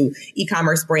to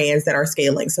e-commerce brands that are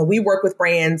scaling. So we work with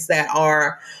brands that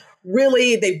are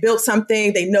really, they built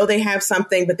something, they know they have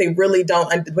something, but they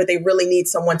really need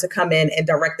someone to come in and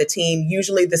direct the team.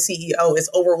 Usually the CEO is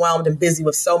overwhelmed and busy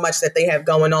with so much that they have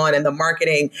going on in the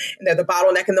marketing, and they're the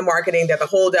bottleneck in the marketing, they're the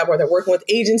holdup, or they're working with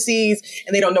agencies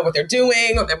and they don't know what they're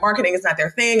doing, or their marketing is not their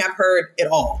thing. I've heard it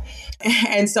all.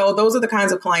 And so those are the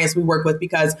kinds of clients we work with,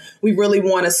 because we really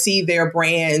want to see their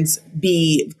brands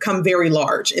become very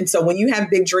large. And so when you have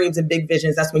big dreams and big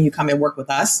visions, that's when you come and work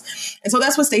with us. And so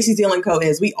that's what Stacy Zeal & Co.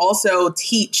 is. We also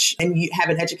teach and have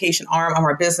an education arm of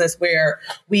our business where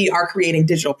we are creating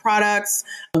digital products,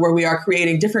 where we are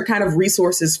creating different kind of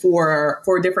resources for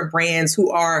different brands who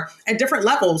are at different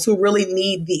levels, who really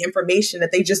need the information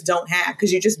that they just don't have,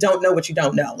 because you just don't know what you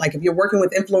don't know. Like if you're working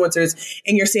with influencers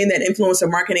and you're seeing that influencer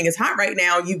marketing is hot right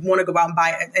now, you want to go out and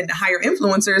buy and hire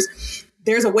influencers.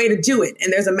 There's a way to do it,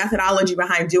 and there's a methodology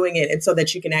behind doing it, and so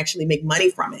that you can actually make money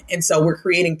from it. And so we're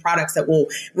creating products that will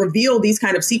reveal these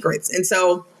kind of secrets. And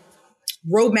so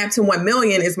Roadmap to 1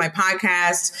 Million is my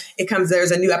podcast.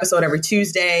 There's a new episode every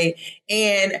Tuesday.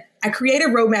 And I created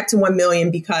Roadmap to 1 Million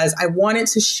because I wanted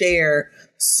to share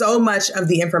so much of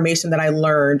the information that I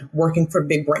learned working for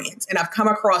big brands. And I've come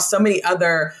across so many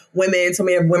other women, so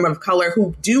many women of color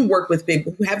who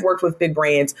have worked with big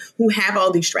brands, who have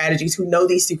all these strategies, who know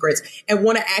these secrets, and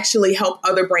want to actually help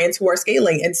other brands who are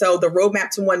scaling. And so the Roadmap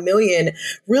to 1 Million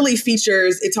really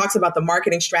it talks about the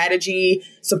marketing strategy,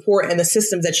 support, and the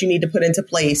systems that you need to put into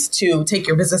place to take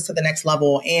your business to the next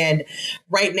level. And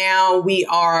right now I'm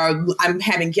going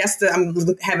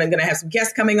to have some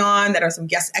guests coming on that are some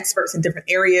guest experts in different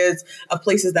areas of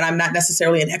places that I'm not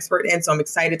necessarily an expert in. So I'm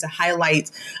excited to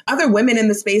highlight other women in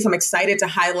the space. I'm excited to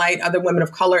highlight other women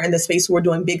of color in the space who are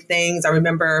doing big things. I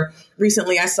remember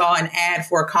recently I saw an ad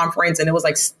for a conference, and it was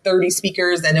like 30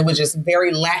 speakers, and it was just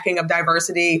very lacking of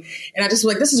diversity. And I just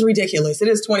was like, this is ridiculous. It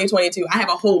is 2022. I have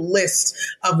a whole list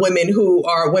of women who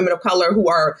are women of color, who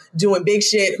are doing big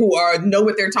shit, who know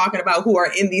what they're talking about, who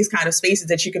are in these kind of spaces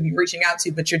that you could be reaching out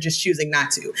to, but you're just choosing not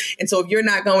to. And so if you're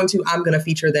not going to, I'm going to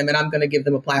feature them, and I'm going to give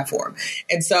them a platform.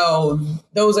 And so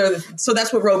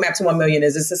that's what Roadmap to 1 Million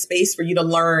is. It's a space for you to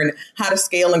learn how to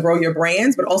scale and grow your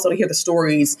brands, but also to hear the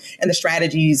stories and the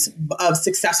strategies of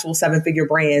successful 7-figure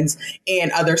brands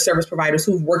and other service providers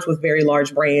who've worked with very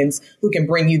large brands, who can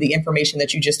bring you the information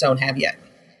that you just don't have yet.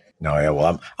 No, yeah.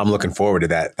 Well, I'm looking forward to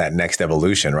that next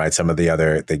evolution, right? Some of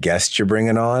the guests you're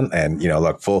bringing on, and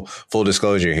look, full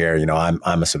disclosure here. I'm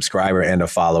a subscriber and a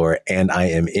follower, and I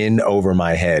am in over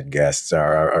my head. Guests,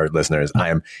 our listeners, I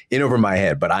am in over my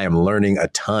head, but I am learning a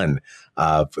ton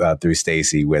through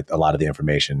Stacy with a lot of the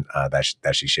information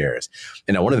that she shares.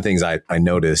 And now, one of the things I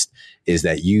noticed is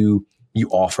that you you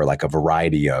offer like a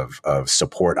variety of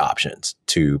support options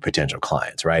to potential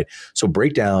clients, right? So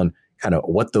break down kind of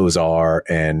what those are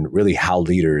and really how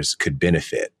leaders could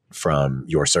benefit from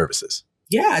your services.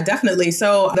 Yeah, definitely.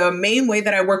 So the main way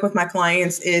that I work with my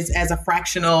clients is as a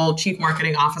fractional chief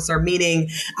marketing officer, meaning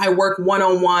I work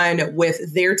one-on-one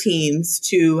with their teams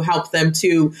to help them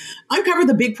to uncover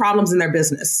the big problems in their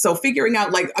business. So figuring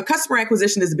out like a customer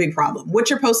acquisition is a big problem. What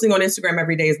you're posting on Instagram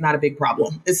every day is not a big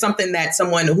problem. It's something that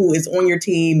someone who is on your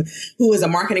team, who is a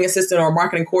marketing assistant or a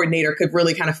marketing coordinator could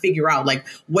really kind of figure out like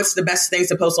what's the best things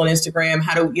to post on Instagram,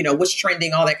 how to, what's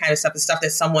trending, all that kind of stuff is stuff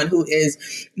that someone who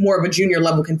is more of a junior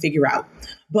level can figure out.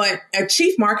 But a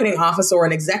chief marketing officer or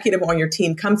an executive on your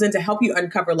team comes in to help you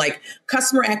uncover like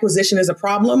customer acquisition is a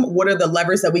problem. What are the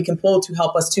levers that we can pull to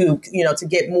help us to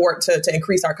get more to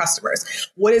increase our customers?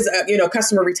 What is,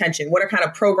 customer retention? What are kind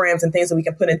of programs and things that we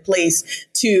can put in place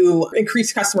to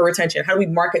increase customer retention? How do we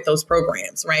market those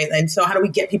programs, right? And so how do we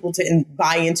get people to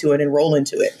buy into it and roll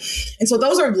into it? And so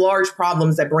those are large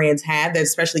problems that brands have, that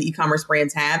especially e-commerce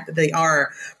brands have, that they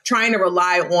are trying to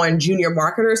rely on junior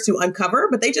marketers to uncover,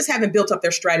 but they just haven't built up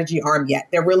their strategy arm yet.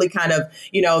 They're really kind of,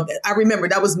 I remember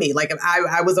that was me. Like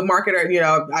I was a marketer,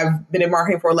 I've been in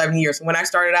marketing for 11 years. When I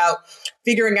started out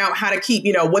figuring out how to keep,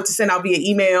 what to send out via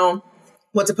email,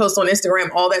 what to post on Instagram,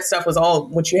 all that stuff was all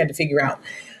what you had to figure out.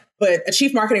 But a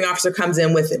chief marketing officer comes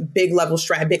in with big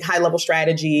high level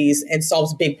strategies and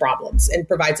solves big problems and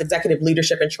provides executive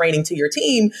leadership and training to your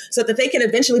team so that they can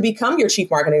eventually become your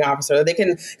chief marketing officer. They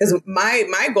can, because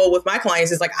my goal with my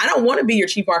clients is like, I don't want to be your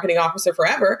chief marketing officer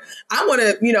forever. I want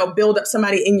to, build up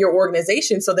somebody in your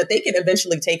organization so that they can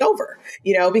eventually take over,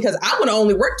 because I want to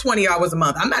only work 20 hours a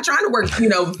month. I'm not trying to work,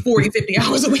 40, 50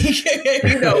 hours a week,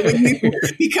 when you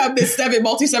become this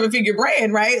multi-seven figure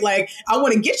brand, right? Like I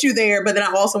want to get you there, but then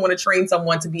I also want to train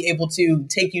someone to be able to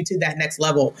take you to that next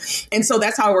level. And so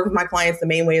that's how I work with my clients. The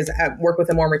main way is I work with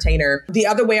them on retainer. The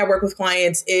other way I work with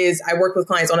clients is I work with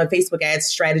clients on a Facebook ads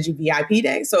strategy VIP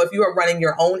day. So if you are running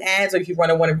your own ads or if you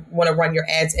want to run your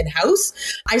ads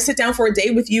in-house, I sit down for a day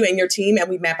with you and your team and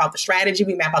we map out the strategy,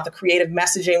 we map out the creative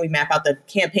messaging, we map out the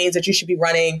campaigns that you should be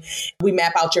running, we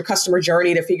map out your customer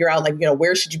journey to figure out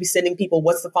where should you be sending people,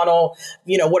 what's the funnel,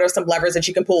 what are some levers that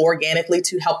you can pull organically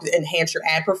to help enhance your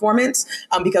ad performance,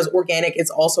 because organic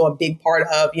is also a big part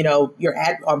of, your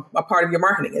ad, a part of your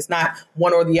marketing. It's not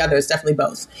one or the other. It's definitely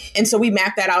both. And so we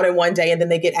map that out in one day and then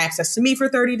they get access to me for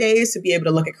 30 days to be able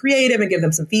to look at creative and give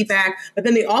them some feedback. But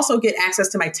then they also get access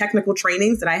to my technical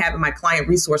trainings that I have in my client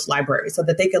resource library so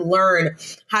that they can learn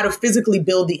how to physically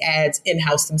build the ads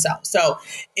in-house themselves. So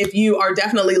if you are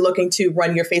definitely looking to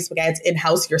run your Facebook ads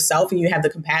in-house yourself and you have the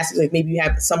capacity, like maybe you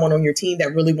have someone on your team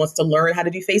that really wants to learn how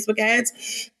to do Facebook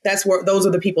ads, those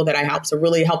are the people that I help. So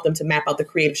really help them to map out the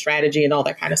creative strategy and all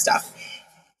that kind of stuff.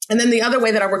 And then the other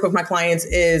way that I work with my clients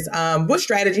is with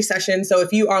strategy sessions. So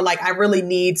if you are like, I really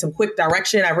need some quick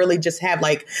direction, I really just have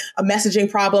like a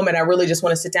messaging problem and I really just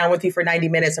want to sit down with you for 90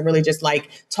 minutes and really just like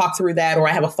talk through that, or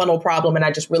I have a funnel problem and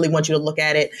I just really want you to look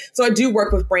at it. So I do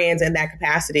work with brands in that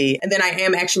capacity. And then I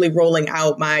am actually rolling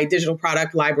out my digital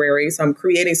product library. So I'm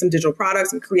creating some digital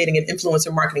products. I'm creating an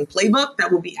influencer marketing playbook that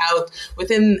will be out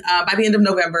within, by the end of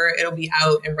November. It'll be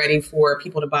out and ready for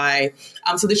people to buy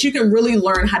so that you can really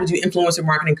learn how to do influencer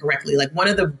marketing correctly. Like one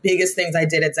of the biggest things I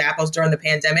did at Zappos during the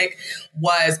pandemic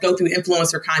was go through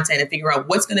influencer content and figure out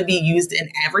what's going to be used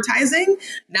in advertising,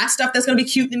 not stuff that's going to be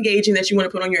cute and engaging that you want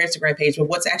to put on your Instagram page, but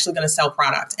what's actually going to sell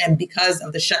product. And because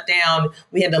of the shutdown,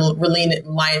 we had to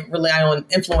rely on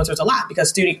influencers a lot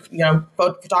because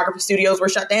photography studios were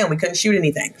shut down. We couldn't shoot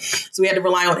anything. So we had to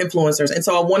rely on influencers. And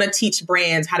so I want to teach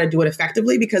brands how to do it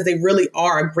effectively because they really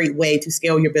are a great way to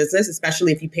scale your business,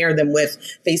 especially if you pair them with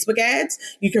Facebook ads.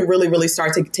 You can really, really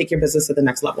start to take your business to the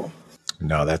next level.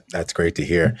 No, that's great to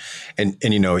hear. And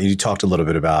you talked a little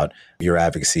bit about your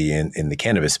advocacy in the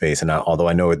cannabis space. And although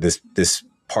I know this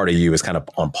part of you is kind of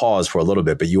on pause for a little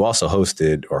bit, but you also host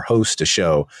a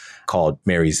show called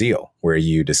Mary Zeal, where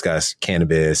you discuss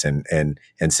cannabis and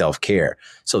self-care.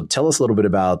 So tell us a little bit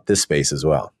about this space as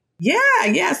well.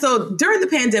 Yeah. So during the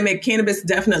pandemic, cannabis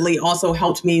definitely also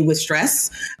helped me with stress.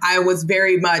 I was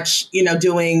very much,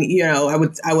 doing,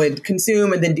 I would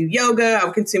consume and then do yoga. I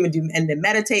would consume and then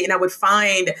meditate. And I would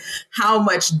find how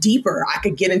much deeper I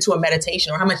could get into a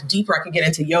meditation or how much deeper I could get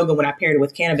into yoga when I paired it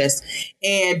with cannabis.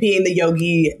 And being the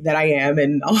yogi that I am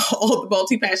and all the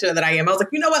multi-passionate that I am, I was like,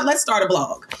 you know what, let's start a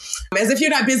blog. As if you're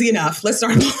not busy enough, let's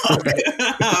start a blog.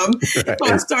 So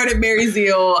I started Mary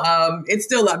Zeal. It's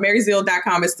still up.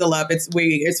 MaryZeal.com is still up.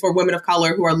 It's for women of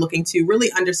color who are looking to really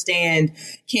understand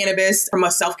cannabis from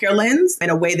a self-care lens in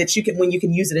a way that you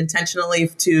can use it intentionally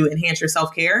to enhance your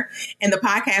self-care. And the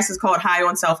podcast is called High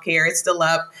on Self-Care. It's still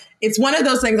up. It's one of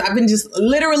those things I've been just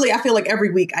literally, I feel like every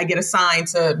week I get assigned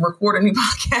to record a new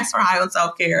podcast for High on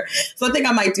Self-Care. So I think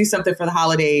I might do something for the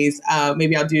holidays.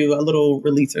 Maybe I'll do a little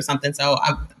release or something. So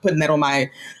I'm putting that on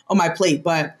my plate.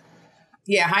 But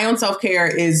yeah, High on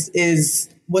Self-Care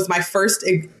was my first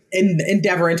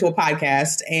endeavor into a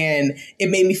podcast, and it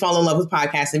made me fall in love with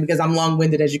podcasting because I'm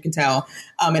long-winded, as you can tell.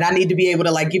 And I need to be able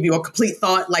to give you a complete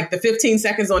thought. Like the 15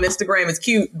 seconds on Instagram is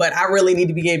cute, but I really need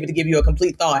to be able to give you a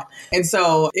complete thought. And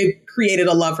so it created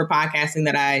a love for podcasting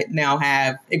that I now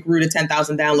have. It grew to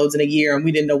 10,000 downloads in a year, and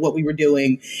we didn't know what we were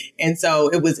doing. And so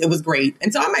it was great.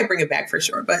 And so I might bring it back for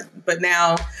sure. But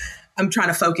now I'm trying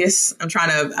to focus. I'm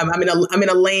in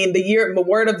a lane. The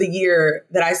word of the year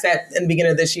that I set in the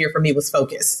beginning of this year for me was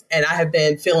focus. And I have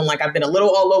been feeling like I've been a little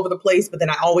all over the place, but then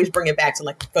I always bring it back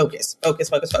to focus.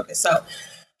 So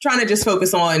trying to just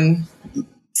focus on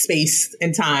space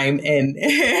and time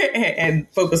and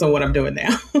focus on what I'm doing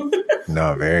now.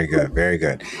 No, very good. Very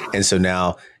good. And so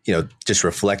now, just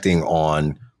reflecting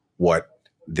on what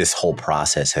this whole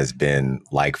process has been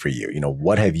like for you,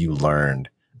 what have you learned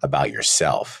about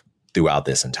yourself throughout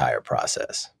this entire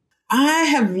process? I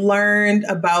have learned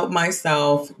about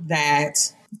myself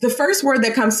that the first word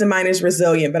that comes to mind is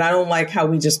resilient, but I don't like how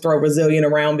we just throw resilient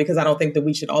around because I don't think that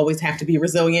we should always have to be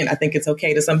resilient. I think it's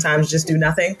okay to sometimes just do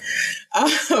nothing.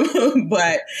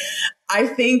 But I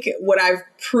think what I've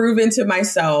proven to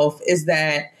myself is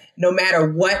that no matter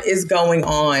what is going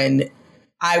on,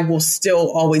 I will still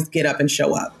always get up and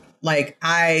show up.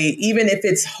 Even if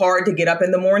it's hard to get up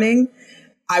in the morning,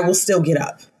 I will still get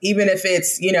up. Even if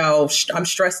it's, I'm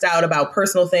stressed out about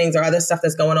personal things or other stuff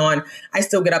that's going on, I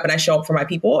still get up and I show up for my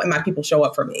people and my people show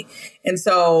up for me. And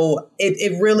so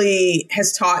it really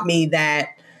has taught me that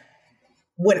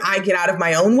when I get out of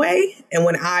my own way and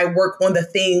when I work on the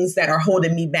things that are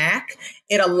holding me back,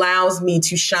 it allows me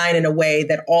to shine in a way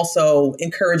that also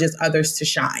encourages others to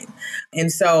shine.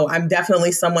 And so I'm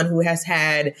definitely someone who has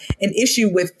had an issue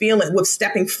with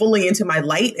stepping fully into my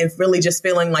light and really just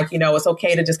feeling like, it's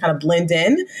okay to just kind of blend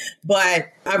in. But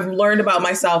I've learned about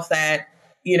myself that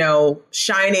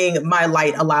shining my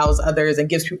light allows others and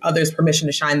gives others permission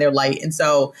to shine their light. And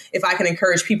so if I can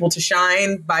encourage people to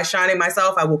shine by shining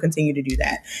myself, I will continue to do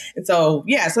that. And so,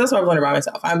 so that's what I've learned about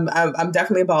myself. I'm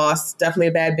definitely a boss, definitely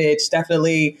a bad bitch,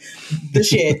 definitely the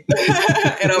shit.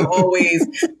 And I've always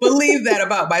believed that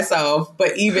about myself.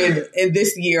 But even in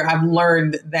this year, I've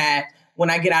learned that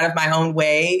when I get out of my own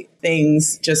way,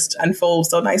 things just unfold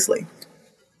so nicely.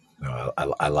 No,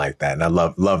 I like that. And I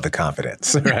love the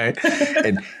confidence, right?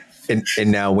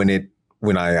 and now when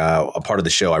a part of the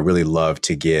show, I really love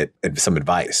to get some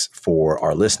advice for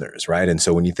our listeners, right? And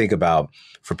so when you think about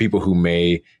for people who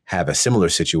may have a similar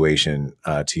situation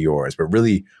to yours, but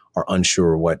really are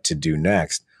unsure what to do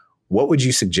next, what would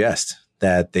you suggest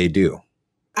that they do?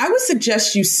 I would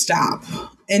suggest you stop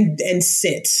and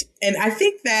sit. And I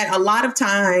think that a lot of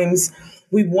times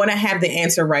we want to have the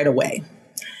answer right away.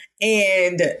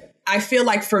 And I feel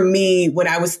like for me, when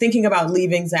I was thinking about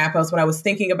leaving Zappos, when I was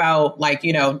thinking about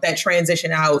that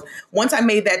transition out, once I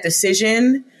made that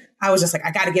decision, I was just like,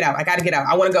 I got to get out.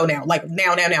 I want to go now.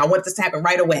 Now. I want this to happen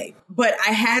right away. But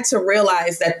I had to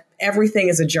realize that everything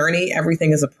is a journey.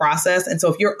 Everything is a process. And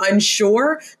so if you're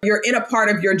unsure, you're in a part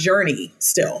of your journey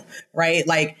still, right?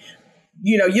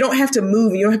 You don't have to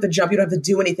move. You don't have to jump. You don't have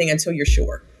to do anything until you're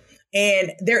sure.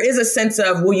 And there is a sense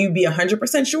of, will you be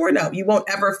 100% sure? No, you won't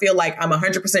ever feel like I'm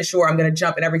 100% sure I'm going to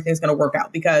jump and everything's going to work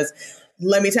out, because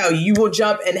let me tell you, you will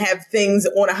jump and have things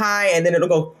on a high and then it'll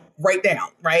go right down,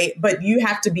 right? But you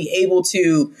have to be able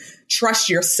to trust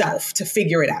yourself to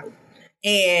figure it out.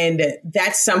 And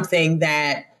that's something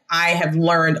that I have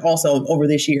learned also over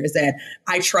this year, is that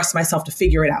I trust myself to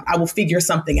figure it out. I will figure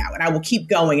something out and I will keep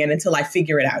going and until I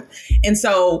figure it out. And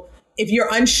so if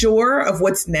you're unsure of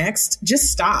what's next,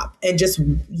 just stop and just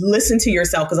listen to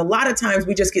yourself. Because a lot of times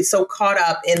we just get so caught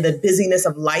up in the busyness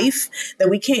of life that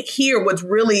we can't hear what's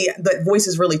really, the voice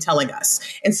is really telling us.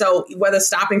 And so whether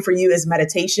stopping for you is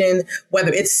meditation,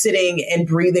 whether it's sitting and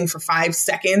breathing for 5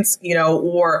 seconds,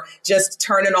 or just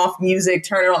turning off music,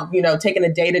 taking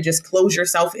a day to just close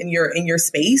yourself in your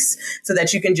space so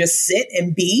that you can just sit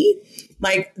and be.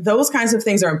 Those kinds of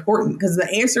things are important, because the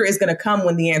answer is going to come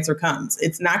when the answer comes.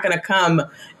 It's not going to come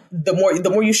the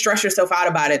more you stress yourself out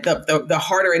about it, the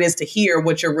harder it is to hear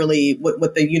what you're really,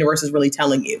 what the universe is really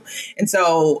telling you. And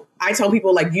so I tell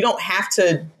people, like, you don't have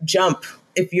to jump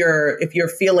if you're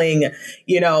feeling,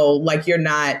 like you're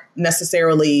not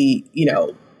necessarily,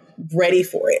 ready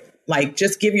for it. Like,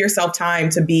 just give yourself time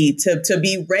to be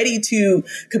ready to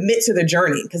commit to the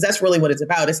journey, because that's really what it's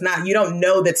about. It's not, you don't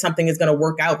know that something is going to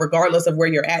work out regardless of where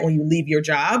you're at when you leave your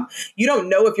job. You don't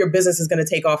know if your business is going to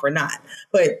take off or not.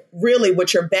 But really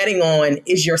what you're betting on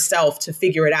is yourself to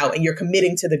figure it out, and you're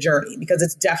committing to the journey, because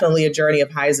it's definitely a journey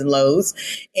of highs and lows.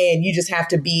 And you just have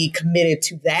to be committed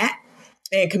to that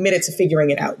and committed to figuring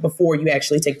it out before you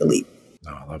actually take the leap.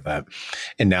 Oh, I love that.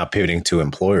 And now pivoting to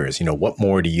employers, what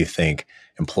more do you think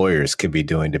employers could be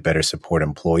doing to better support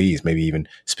employees, maybe even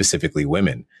specifically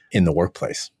women in the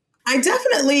workplace? I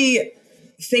definitely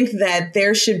think that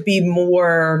there should be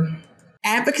more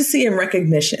advocacy and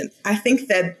recognition. I think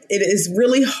that it is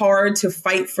really hard to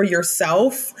fight for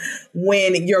yourself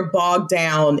when you're bogged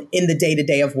down in the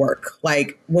day-to-day of work.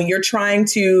 Like, when you're trying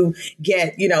to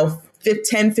get,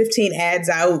 10, 15 ads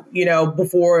out,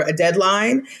 before a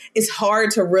deadline, it's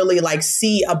hard to really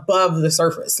see above the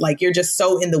surface. Like, you're just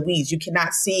so in the weeds. You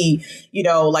cannot see,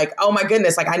 oh my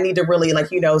goodness, I need to really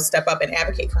step up and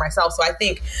advocate for myself. So I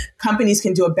think companies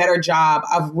can do a better job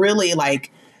of really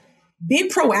being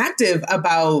proactive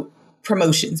about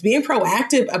promotions, being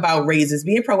proactive about raises,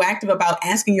 being proactive about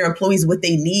asking your employees what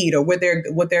they need or what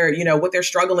they're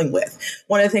struggling with.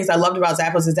 One of the things I loved about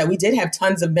Zappos is that we did have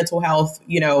tons of mental health,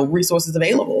 resources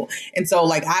available. And so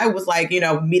I was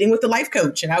meeting with the life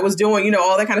coach, and I was doing,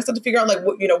 all that kind of stuff to figure out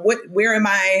where am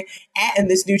I at in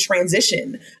this new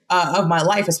transition of my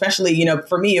life, especially,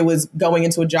 for me, it was going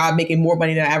into a job making more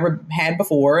money than I ever had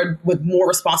before, with more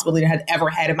responsibility than I had ever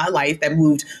had in my life, that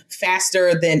moved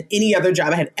faster than any other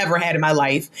job I had ever had in my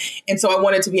life. And so I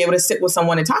wanted to be able to sit with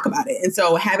someone and talk about it. And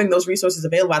so having those resources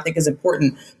available, I think, is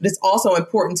important. But it's also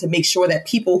important to make sure that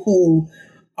people who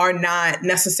are not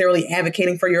necessarily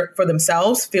advocating for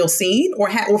themselves feel seen, or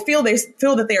feel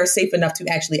that they are safe enough to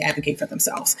actually advocate for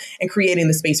themselves, and creating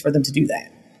the space for them to do that.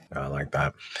 I like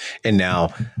that. And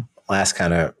now, last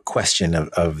kind of question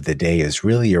of the day is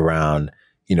really around,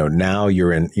 now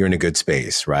you're in a good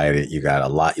space, right? You got a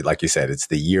lot, like you said, it's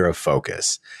the year of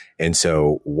focus. And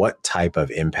so what type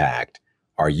of impact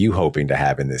are you hoping to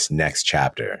have in this next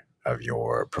chapter of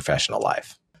your professional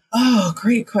life? Oh,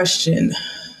 great question.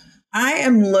 I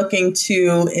am looking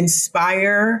to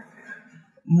inspire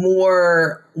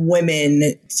more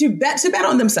women to bet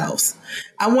on themselves.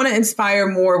 I want to inspire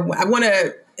more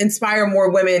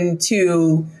women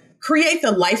to create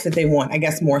the life that they want, I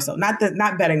guess, more so, not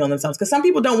betting on themselves. Because some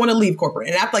people don't want to leave corporate,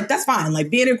 and I'm that's fine.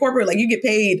 Being in corporate, you get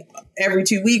paid every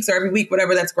 2 weeks or every week,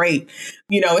 whatever. That's great.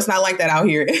 It's not like that out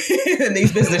here in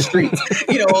these business streets,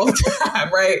 all the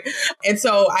time. Right. And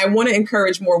so I want to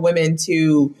encourage more women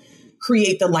to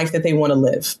create the life that they want to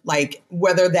live.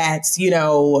 Whether that's,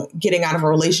 getting out of a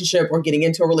relationship or getting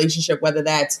into a relationship, whether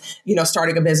that's,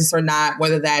 starting a business or not,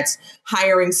 whether that's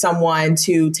hiring someone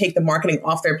to take the marketing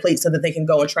off their plate so that they can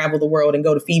go and travel the world and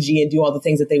go to Fiji and do all the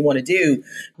things that they want to do.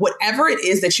 Whatever it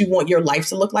is that you want your life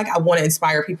to look like, I want to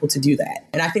inspire people to do that.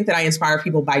 And I think that I inspire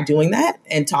people by doing that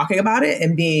and talking about it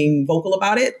and being vocal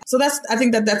about it. So I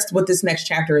think that's what this next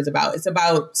chapter is about. It's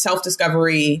about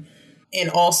self-discovery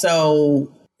and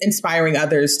also inspiring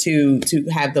others to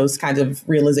have those kinds of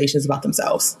realizations about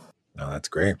themselves. Oh, that's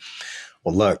great.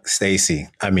 Well, look, Stacy,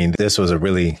 this was a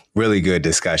really, really good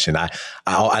discussion.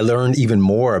 I learned even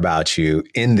more about you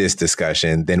in this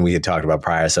discussion than we had talked about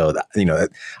prior. So,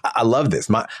 I love this.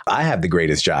 I have the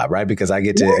greatest job, right? Because I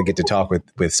get to talk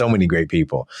with so many great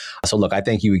people. So look, I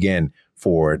thank you again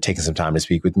for taking some time to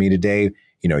speak with me today.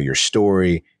 Your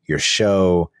story, your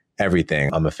show, everything.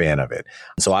 I'm a fan of it.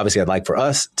 So obviously I'd like for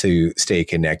us to stay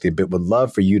connected, but would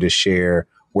love for you to share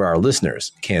where our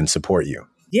listeners can support you.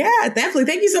 Yeah, definitely.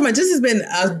 Thank you so much. This has been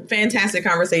a fantastic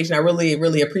conversation. I really,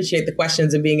 really appreciate the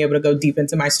questions and being able to go deep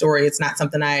into my story. It's not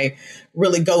something I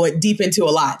really go deep into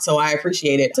a lot, so I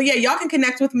appreciate it. So yeah, y'all can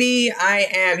connect with me.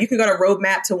 You can go to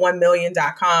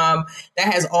roadmap-to-1million.com.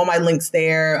 That has all my links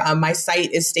there. My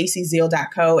site is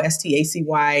stacyzeal.co,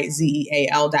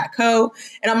 STACYZEAL.co.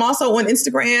 And I'm also on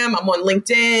Instagram. I'm on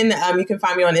LinkedIn. You can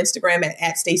find me on Instagram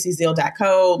at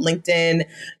stacyzeal.co, LinkedIn,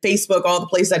 Facebook, all the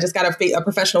places. I just got a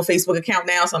professional Facebook account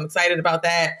now, so I'm excited about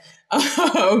that.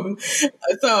 So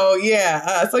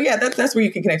that's where you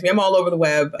can connect me. I'm all over the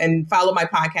web, and follow my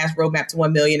podcast, Roadmap to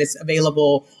 1 Million. It's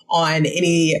available on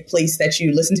any place that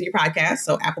you listen to your podcast.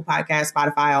 So Apple Podcasts,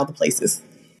 Spotify, all the places.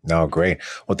 No, great.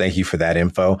 Well, thank you for that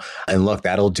info. And look,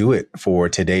 that'll do it for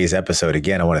today's episode.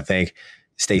 Again, I want to thank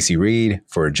Stacy Reed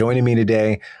for joining me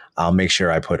today. I'll make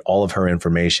sure I put all of her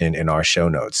information in our show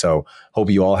notes. So hope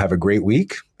you all have a great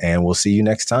week, and we'll see you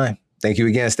next time. Thank you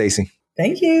again, Stacy.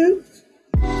 Thank you.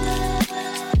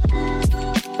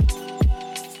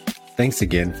 Thanks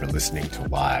again for listening to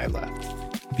Why I Left.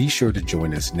 Be sure to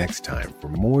join us next time for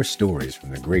more stories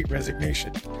from the Great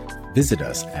Resignation. Visit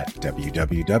us at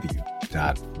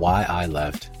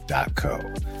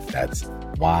www.whyileft.co. That's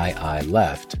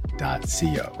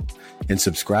whyileft.co. And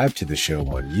subscribe to the show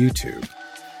on YouTube,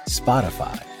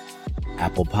 Spotify,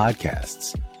 Apple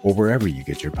Podcasts, or wherever you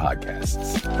get your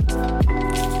podcasts.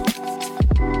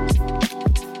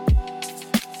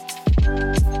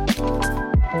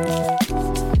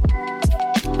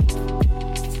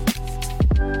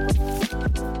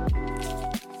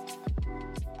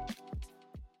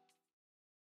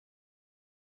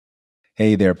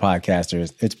 Hey there,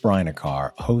 podcasters. It's Brian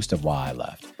Akar, host of Why I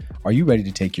Left. Are you ready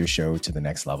to take your show to the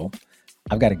next level?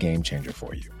 I've got a game changer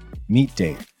for you. Meet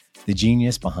Dave, the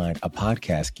genius behind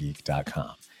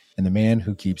apodcastgeek.com, and the man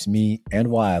who keeps me and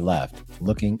Why I Left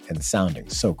looking and sounding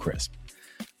so crisp.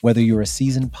 Whether you're a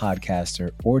seasoned podcaster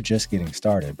or just getting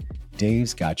started,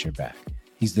 Dave's got your back.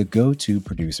 He's the go-to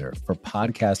producer for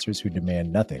podcasters who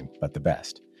demand nothing but the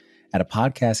best. At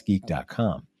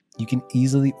apodcastgeek.com, you can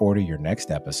easily order your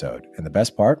next episode. And the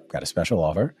best part, got a special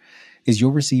offer, is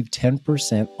you'll receive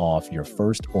 10% off your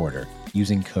first order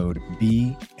using code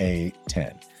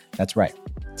BA10. That's right,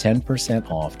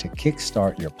 10% off to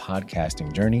kickstart your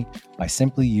podcasting journey by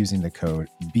simply using the code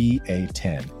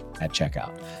BA10 at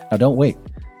checkout. Now, don't wait.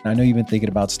 I know you've been thinking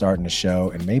about starting a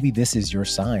show, and maybe this is your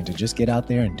sign to just get out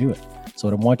there and do it. So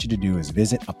what I want you to do is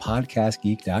visit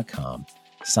apodcastgeek.com,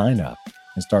 sign up,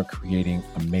 and start creating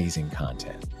amazing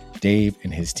content. Dave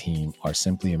and his team are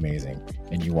simply amazing,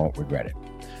 and you won't regret it.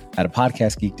 At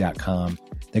apodcastgeek.com,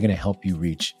 they're going to help you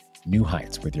reach new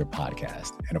heights with your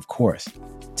podcast. And of course,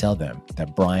 tell them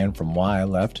that Brian from Why I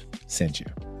Left sent you.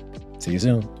 See you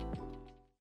soon.